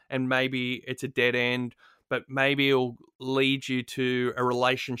path and maybe it's a dead end, but maybe it'll lead you to a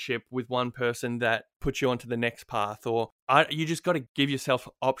relationship with one person that puts you onto the next path. Or you just got to give yourself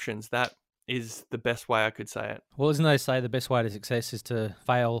options. That is the best way I could say it. Well, isn't they say the best way to success is to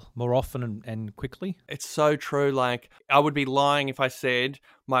fail more often and quickly? It's so true. Like I would be lying if I said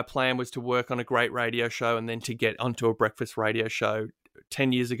my plan was to work on a great radio show and then to get onto a breakfast radio show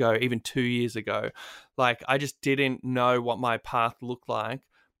 10 years ago, even 2 years ago. Like I just didn't know what my path looked like,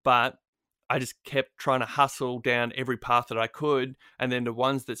 but I just kept trying to hustle down every path that I could. And then the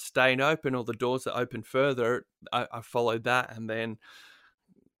ones that stayed open or the doors that opened further, I followed that and then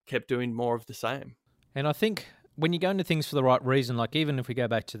kept doing more of the same. And I think when you go into things for the right reason, like even if we go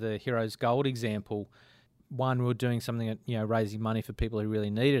back to the Heroes Gold example, one, we were doing something that, you know, raising money for people who really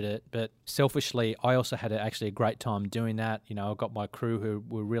needed it. But selfishly, I also had actually a great time doing that. You know, I got my crew who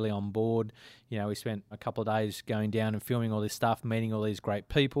were really on board. You know, we spent a couple of days going down and filming all this stuff, meeting all these great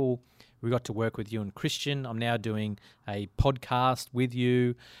people. We got to work with you and Christian. I'm now doing a podcast with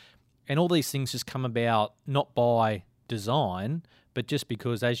you. And all these things just come about not by design, but just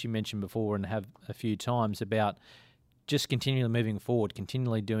because, as you mentioned before and have a few times, about just continually moving forward,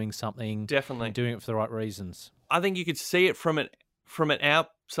 continually doing something. Definitely. And doing it for the right reasons. I think you could see it from an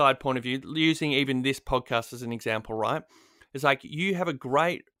outside point of view, using even this podcast as an example, right? It's like you have a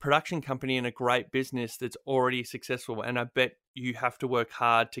great production company and a great business that's already successful, and I bet you have to work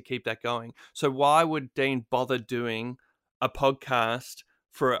hard to keep that going. So why would Dean bother doing a podcast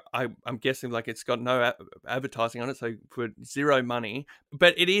for, I'm guessing like it's got no advertising on it, so for zero money?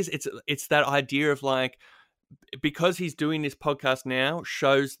 But it's that idea of like, because he's doing this podcast now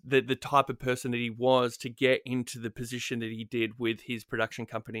shows that the type of person that he was to get into the position that he did with his production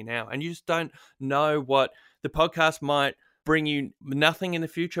company now. And you just don't know what the podcast might bring you. Nothing in the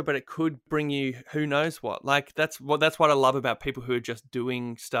future, but it could bring you who knows what. Like that's what I love about people who are just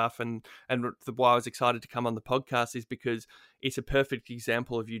doing stuff. And why I was excited to come on the podcast is because it's a perfect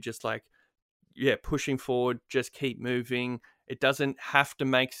example of you just like, yeah, pushing forward, just keep moving. It doesn't have to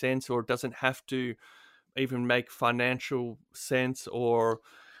make sense, or it doesn't have to even make financial sense or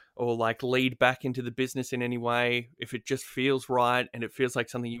like lead back into the business in any way. If it just feels right and it feels like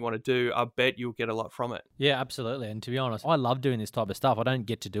something you want to do, I bet you'll get a lot from it. Yeah, absolutely. And to be honest, I love doing this type of stuff. I don't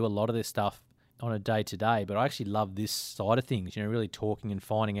get to do a lot of this stuff on a day-to-day, but I actually love this side of things, you know, really talking and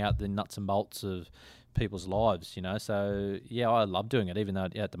finding out the nuts and bolts of people's lives, you know. So, yeah, I love doing it, even though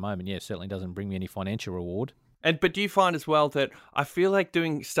at the moment, yeah, it certainly doesn't bring me any financial reward. But do you find as well that I feel like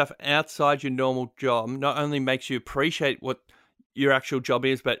doing stuff outside your normal job not only makes you appreciate what your actual job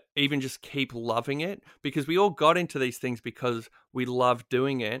is, but even just keep loving it? Because we all got into these things because we love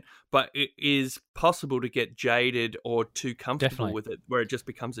doing it, but it is possible to get jaded or too comfortable with it, where it just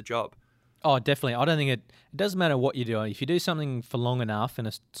becomes a job. Oh, definitely. I don't think it doesn't matter what you're doing. If you do something for long enough in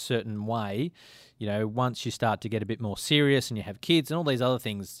a certain way, you know, once you start to get a bit more serious and you have kids and all these other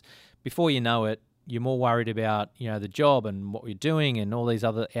things, before you know it, you're more worried about, you know, the job and what you're doing and all these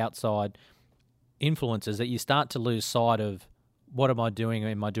other outside influences that you start to lose sight of what am I doing?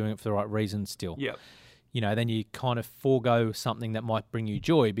 Am I doing it for the right reasons still? Yeah. You know, then you kind of forego something that might bring you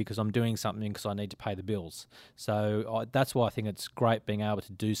joy because I'm doing something because I need to pay the bills. So that's why I think it's great being able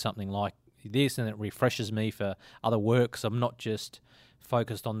to do something like this, and it refreshes me for other work. So I'm not just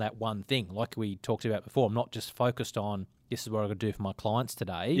focused on that one thing. Like we talked about before, I'm not just focused on this is what I'm going to do for my clients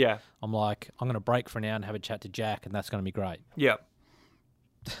today. Yeah. I'm like, I'm going to break for an hour and have a chat to Jack, and that's going to be great. Yeah.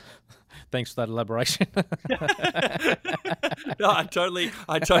 Thanks for that elaboration. No, I totally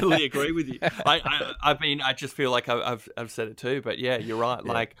agree with you. I mean, I just feel like I've said it too, but yeah, you're right.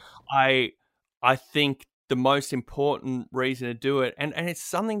 Yeah. Like I think the most important reason to do it, and it's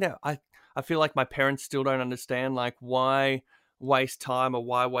something that I feel like my parents still don't understand, like why waste time or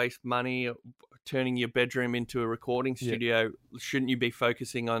why waste money turning your bedroom into a recording studio? Yeah. Shouldn't you be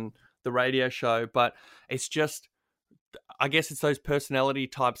focusing on the radio show? But it's just, I guess it's those personality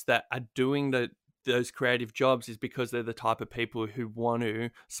types that are doing those creative jobs is because they're the type of people who want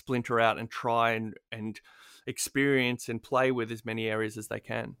to splinter out and try and experience and play with as many areas as they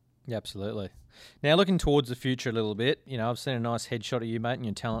can. Yeah, absolutely. Now, looking towards the future a little bit, I've seen a nice headshot of you, mate, and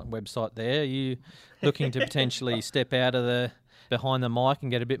your talent website there. Are you looking to potentially step out of the behind the mic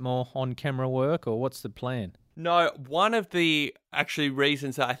and get a bit more on-camera work, or what's the plan? No, one of the actually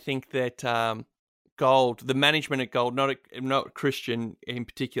reasons that I think that Gold, the management at Gold, not Christian in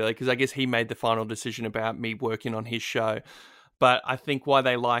particular, because I guess he made the final decision about me working on his show. But I think why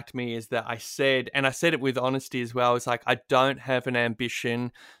they liked me is that I said it with honesty as well, it's like I don't have an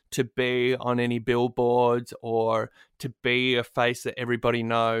ambition to be on any billboards or to be a face that everybody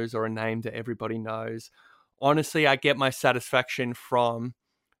knows or a name that everybody knows. Honestly, I get my satisfaction from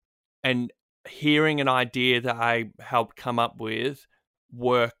and hearing an idea that I helped come up with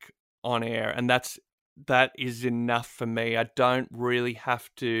work on air, and that is enough for me. I don't really have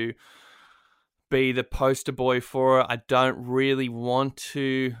to be the poster boy for it. I don't really want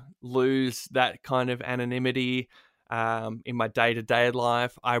to lose that kind of anonymity in my day-to-day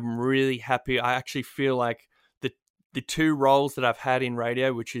life. I'm really happy. I actually feel like the two roles that I've had in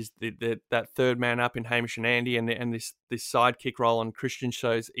radio, which is that third man up in Hamish and Andy and this sidekick role on Christian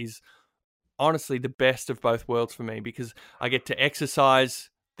shows, is honestly the best of both worlds for me, because I get to exercise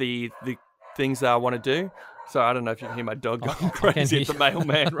the things that I want to do. So I don't know if you can hear my dog going crazy at the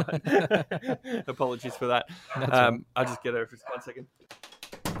mailman, right? Apologies for that. Right. I'll just get over for 1 second.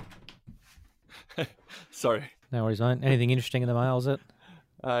 Sorry. No worries, mate. Anything interesting in the mail, is it?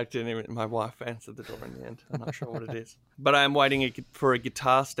 My wife answered the door in the end. I'm not sure what it is. But I'm waiting for a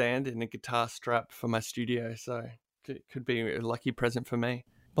guitar stand and a guitar strap for my studio, so it could be a lucky present for me.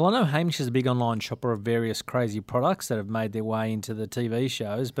 Well, I know Hamish is a big online shopper of various crazy products that have made their way into the TV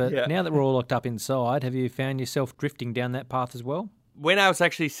shows, but Now that we're all locked up inside, have you found yourself drifting down that path as well? When I was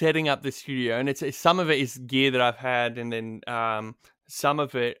actually setting up the studio, and it's some of it is gear that I've had, and then some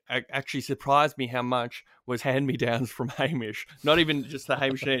of it actually surprised me how much was hand-me-downs from Hamish. Not even just the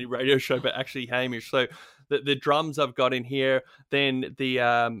Hamish and Andy radio show, but actually Hamish. So the drums I've got in here, then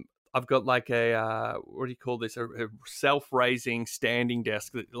I've got like a, what do you call this? A self-raising standing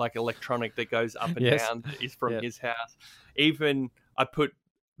desk, like electronic that goes up and down, that is from his house. Even I put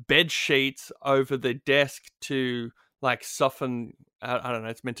bed sheets over the desk to like soften, I don't know,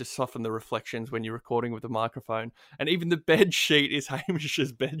 it's meant to soften the reflections when you're recording with a microphone. And even the bed sheet is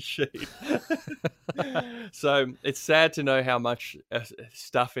Hamish's bed sheet. So it's sad to know how much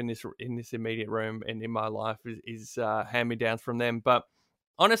stuff in this immediate room and in my life is hand-me-downs from them. But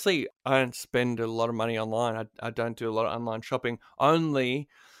honestly, I don't spend a lot of money online. I don't do a lot of online shopping. Only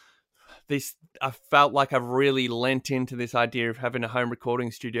I felt like I've really lent into this idea of having a home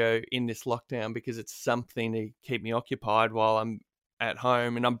recording studio in this lockdown, because it's something to keep me occupied while I'm at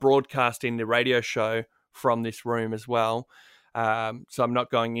home. And I'm broadcasting the radio show from this room as well. So I'm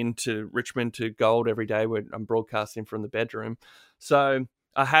not going into Richmond to Gold every day where I'm broadcasting from the bedroom. So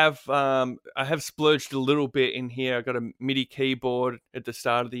I have splurged a little bit in here. I got a MIDI keyboard at the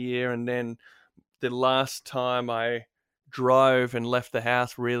start of the year, and then the last time I drove and left the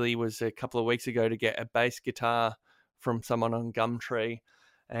house really was a couple of weeks ago to get a bass guitar from someone on Gumtree,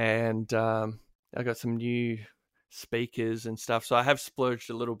 and I got some new speakers and stuff. So I have splurged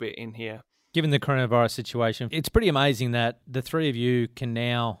a little bit in here. Given the coronavirus situation, it's pretty amazing that the three of you can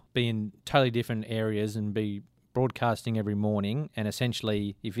now be in totally different areas and be broadcasting every morning, and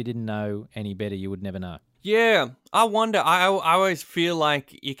essentially, if you didn't know any better, you would never know. Yeah, I wonder. I always feel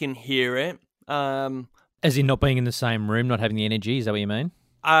like you can hear it. As in not being in the same room, not having the energy, is that what you mean?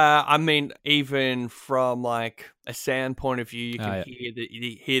 I mean, even from like a sound point of view, you can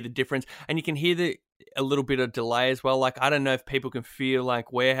hear the difference, and you can hear a little bit of delay as well. Like, I don't know if people can feel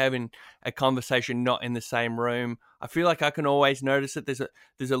like we're having a conversation not in the same room. I feel like I can always notice it.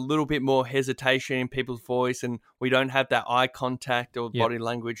 There's a little bit more hesitation in people's voice, and we don't have that eye contact or body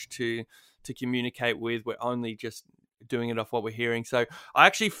language to communicate with. We're only just doing it off what we're hearing. So I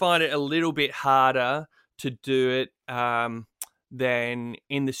actually find it a little bit harder to do it than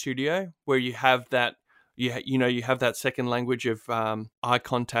in the studio, where you have that you have that second language of eye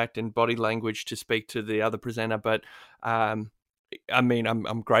contact and body language to speak to the other presenter. But I mean,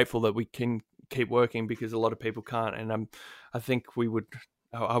 I'm grateful that we can keep working, because a lot of people can't, and I think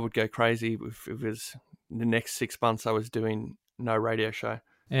I would go crazy if it was the next 6 months I was doing no radio show.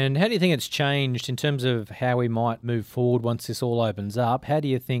 And how do you think it's changed in terms of how we might move forward once this all opens up? How do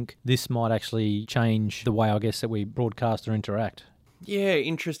you think this might actually change the way, I guess, that we broadcast or interact? Yeah,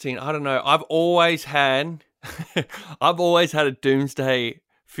 interesting. I don't know. I've always had a doomsday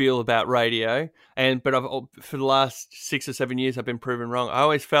feel about radio, but for the last 6 or 7 years I've been proven wrong. I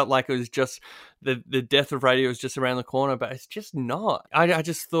always felt like it was just the death of radio was just around the corner, but it's just not. I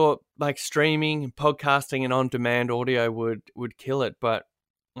just thought like streaming, podcasting, and on-demand audio would kill it, but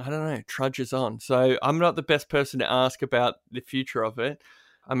I don't know, trudges on. So I'm not the best person to ask about the future of it.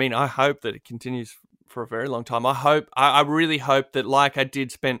 I mean, I hope that it continues for a very long time. I really hope that, like I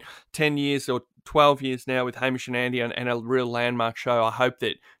did spend 10 years or 12 years now with Hamish and Andy and a real landmark show, I hope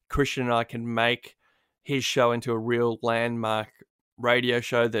that Christian and I can make his show into a real landmark radio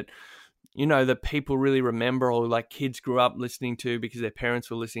show that, you know, that people really remember, or like kids grew up listening to because their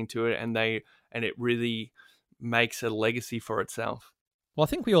parents were listening to it, and it really makes a legacy for itself. Well, I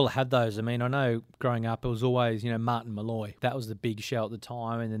think we all had those. I mean, I know growing up, it was always, Martin Malloy. That was the big show at the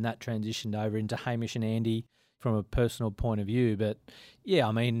time, and then that transitioned over into Hamish and Andy from a personal point of view. But yeah,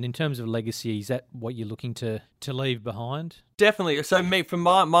 I mean, in terms of legacy, is that what you're looking to leave behind? Definitely. So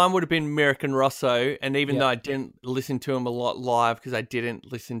mine would have been American Rosso, and even though I didn't listen to him a lot live because I didn't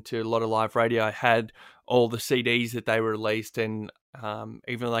listen to a lot of live radio, I had all the CDs that they released, and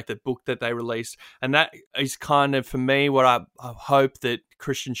even like the book that they released. And that is kind of, for me, what I hope that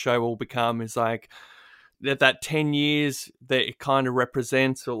Christian show will become, is like that 10 years that it kind of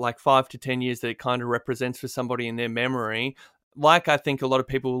represents, or like 5 to 10 years that it kind of represents for somebody in their memory. Like, I think a lot of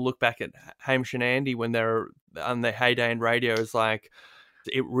people will look back at Hamish and Andy when they're on their heyday in radio as like,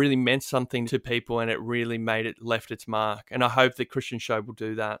 it really meant something to people, and it really left its mark. And I hope the Christian show will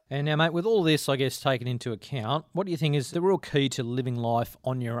do that. And now, mate, with all this, I guess, taken into account, what do you think is the real key to living life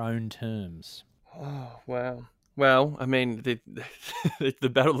on your own terms? Oh, wow. Well, I mean, the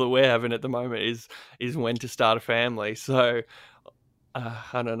battle that we're having at the moment is when to start a family. So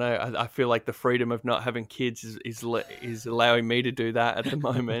I don't know. I feel like the freedom of not having kids is allowing me to do that at the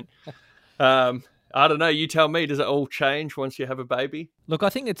moment. I don't know. You tell me. Does it all change once you have a baby? Look, I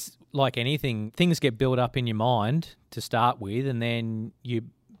think it's like anything. Things get built up in your mind to start with, and then you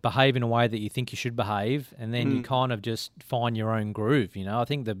behave in a way that you think you should behave, and then you kind of just find your own groove. I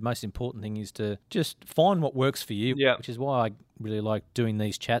think the most important thing is to just find what works for you, which is why I really like doing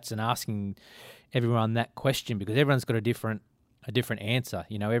these chats and asking everyone that question, because everyone's got a different answer.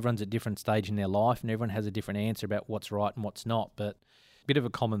 Everyone's at a different stage in their life, and everyone has a different answer about what's right and what's not. But a bit of a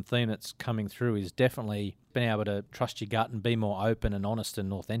common theme that's coming through is definitely being able to trust your gut and be more open and honest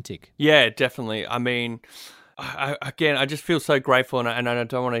and authentic. Yeah, definitely. I mean, I just feel so grateful, and I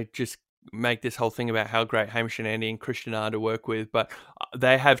don't want to just make this whole thing about how great Hamish and Andy and Christian are to work with, but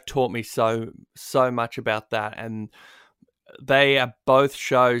they have taught me so much about that, and they are both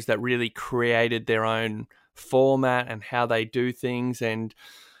shows that really created their own format and how they do things, and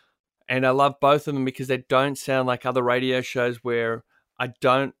I love both of them because they don't sound like other radio shows where I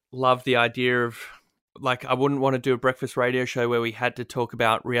don't love the idea of, like, I wouldn't want to do a breakfast radio show where we had to talk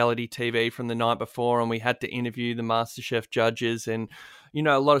about reality TV from the night before, and we had to interview the MasterChef judges and,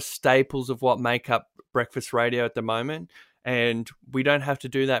 a lot of staples of what make up breakfast radio at the moment. And we don't have to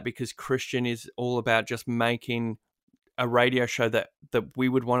do that because Christian is all about just making a radio show that we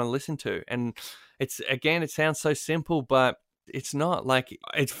would want to listen to. And it sounds so simple, but it's not. Like,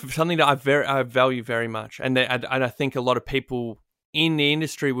 it's something that I value very much. And I think a lot of people in the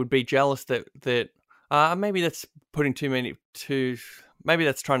industry would be jealous that maybe that's maybe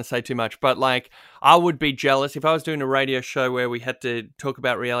that's trying to say too much, but like, I would be jealous if I was doing a radio show where we had to talk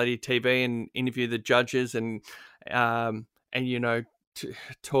about reality TV and interview the judges and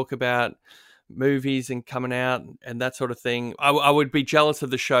talk about movies and coming out and that sort of thing. I would be jealous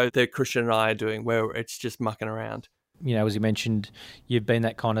of the show that Christian and I are doing, where it's just mucking around. As you mentioned, you've been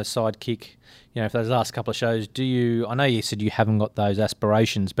that kind of sidekick, for those last couple of shows. I know you said you haven't got those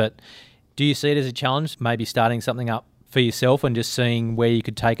aspirations, but do you see it as a challenge, maybe starting something up for yourself and just seeing where you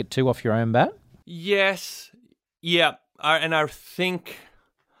could take it to off your own bat? Yes. Yeah. And I think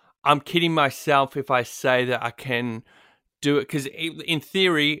I'm kidding myself if I say that I can do it, because in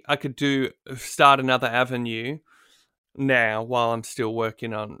theory, I could start another avenue now while I'm still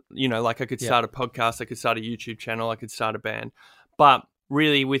working on, like I could start a podcast, I could start a YouTube channel, I could start a band. But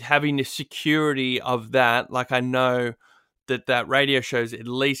really, with having the security of that, like, I know that radio show is at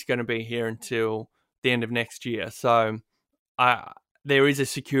least going to be here until the end of next year. So there is a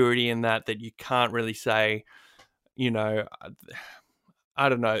security in that you can't really say, I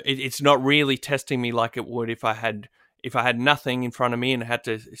don't know. It's not really testing me like it would if I had nothing in front of me and I had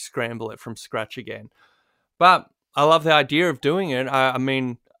to scramble it from scratch again. But I love the idea of doing it. I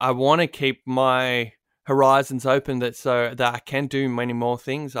mean, I want to keep my horizons open so that I can do many more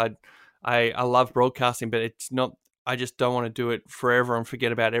things. I love broadcasting, but it's not. I just don't want to do it forever and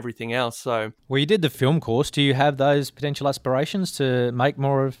forget about everything else. So, well, you did the film course. Do you have those potential aspirations to make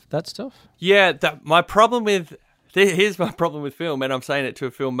more of that stuff? Yeah, here's my problem with film, and I'm saying it to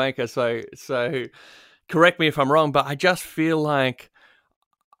a filmmaker. So correct me if I'm wrong, but I just feel like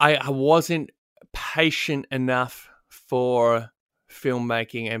I wasn't patient enough for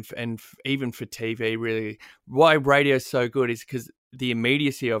filmmaking and even for TV, really, why radio is so good is because the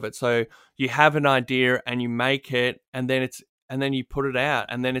immediacy of it. So you have an idea and you make it, and then you put it out,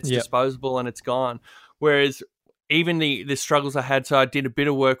 and then it's disposable and it's gone. Whereas even the struggles I had, so I did a bit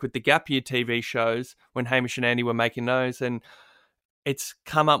of work with the Gap Year TV shows when Hamish and Andy were making those, and it's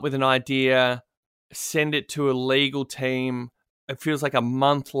come up with an idea, send it to a legal team. It feels like a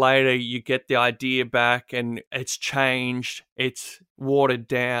month later you get the idea back and it's changed, it's watered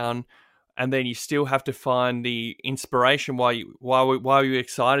down, and then you still have to find the inspiration why you were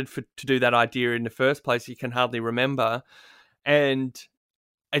excited to do that idea in the first place. You can hardly remember, and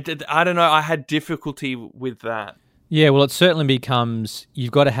I don't know. I had difficulty with that. Yeah, well, it certainly becomes,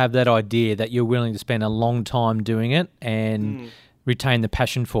 you've got to have that idea that you're willing to spend a long time doing it and retain the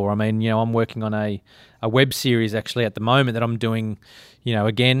passion for. I mean, I'm working on a web series actually at the moment that I'm doing,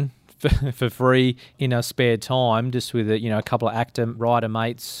 again, for free in our spare time, just with a couple of writer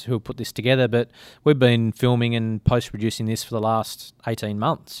mates who have put this together. But we've been filming and post-producing this for the last 18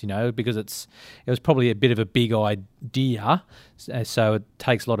 months, because it was probably a bit of a big idea, so it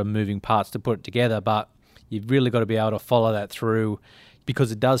takes a lot of moving parts to put it together, but you've really got to be able to follow that through,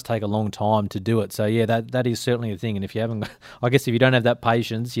 because it does take a long time to do it. So yeah, that is certainly a thing. And if you haven't, I guess if you don't have that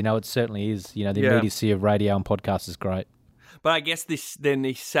patience, it certainly is. The immediacy of radio and podcasts is great. But I guess the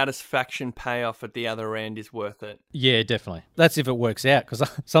satisfaction payoff at the other end is worth it. Yeah, definitely. That's if it works out, because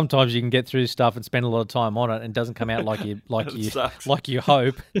sometimes you can get through stuff and spend a lot of time on it, and it doesn't come out like you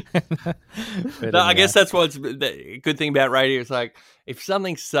hope. I guess that's what's the good thing about radio is, like, if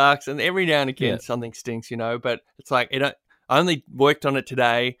something sucks, and every now and again something stinks, but it's like I only worked on it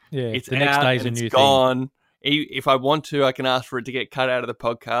today. Yeah, it's the next day's a new gone. thing. If I want to, I can ask for it to get cut out of the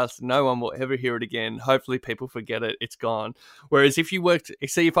podcast. No one will ever hear it again. Hopefully people forget it. It's gone. Whereas if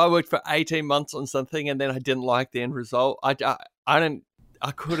I worked for 18 months on something and then I didn't like the end result, I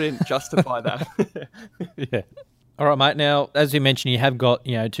couldn't justify that. Yeah. All right, mate. Now, as we mentioned, you have got,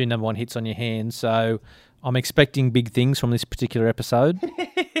 2 number 1 hits on your hands. So I'm expecting big things from this particular episode.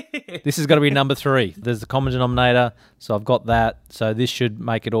 This is going to be number 3. There's the common denominator, so I've got that. So this should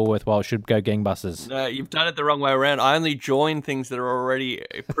make it all worthwhile. It should go gangbusters. No, you've done it the wrong way around. I only join things that are already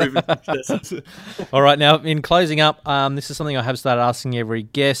proven successes. All right, now, in closing up, this is something I have started asking every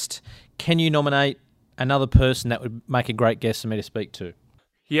guest. Can you nominate another person that would make a great guest for me to speak to?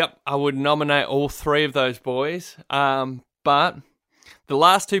 Yep, I would nominate all 3 of those boys. But the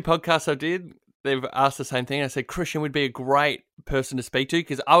last 2 podcasts I did, they've asked the same thing. I said Christian would be a great person to speak to,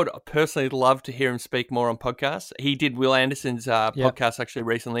 because I would personally love to hear him speak more on podcasts. He did Will Anderson's podcast actually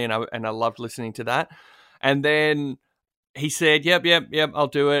recently, and I loved listening to that. And then he said, yep, I'll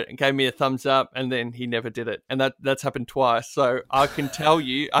do it, and gave me a thumbs up, and then he never did it. And that's happened twice. So I can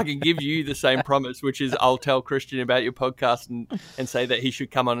give you the same promise, which is I'll tell Christian about your podcast and say that he should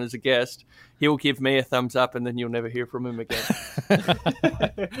come on as a guest. He'll give me a thumbs up, and then you'll never hear from him again.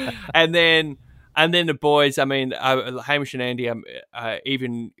 And then the boys, I mean, Hamish and Andy,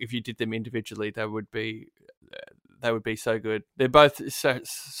 even if you did them individually, they would be so good. They're both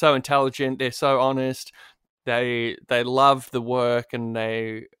so intelligent. They're so honest. They love the work, and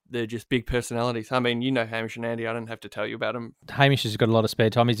they're just big personalities. I mean, Hamish and Andy. I don't have to tell you about them. Hamish has got a lot of spare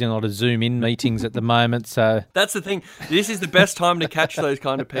time. He's doing a lot of Zoom-in meetings at the moment. So that's the thing. This is the best time to catch those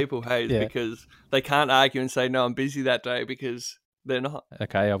kind of people, Hayes, because they can't argue and say, no, I'm busy that day, because they're not.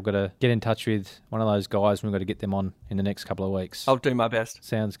 Okay, I've got to get in touch with one of those guys, and we've got to get them on in the next couple of weeks. I'll do my best.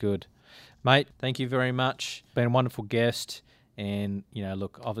 Sounds good. Mate, thank you very much. Been a wonderful guest. And,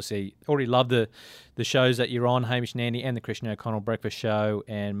 look, obviously, already love the shows that you're on, Hamish and Andy and the Christian O'Connell Breakfast Show.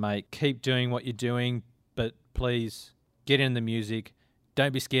 And, mate, keep doing what you're doing, but please get in the music.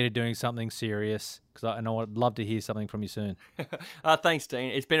 Don't be scared of doing something serious, because I know I'd love to hear something from you soon. Thanks,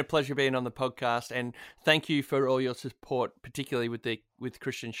 Dean. It's been a pleasure being on the podcast, and thank you for all your support, particularly with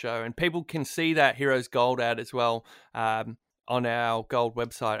Christian Show. And people can see that Heroes Gold ad as well on our Gold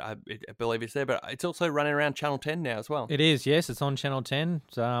website. I believe it's there, but it's also running around Channel 10 now as well. It is, yes. It's on Channel 10.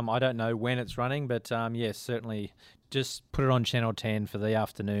 So, I don't know when it's running, but yes, certainly just put it on Channel 10 for the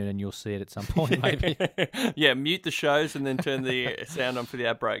afternoon and you'll see it at some point, maybe. Yeah, mute the shows and then turn the sound on for the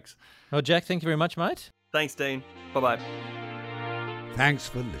ad breaks. Well, Jack, thank you very much, mate. Thanks, Dean. Bye-bye. Thanks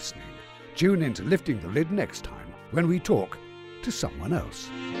for listening. Tune in to Lifting the Lid next time when we talk to someone else.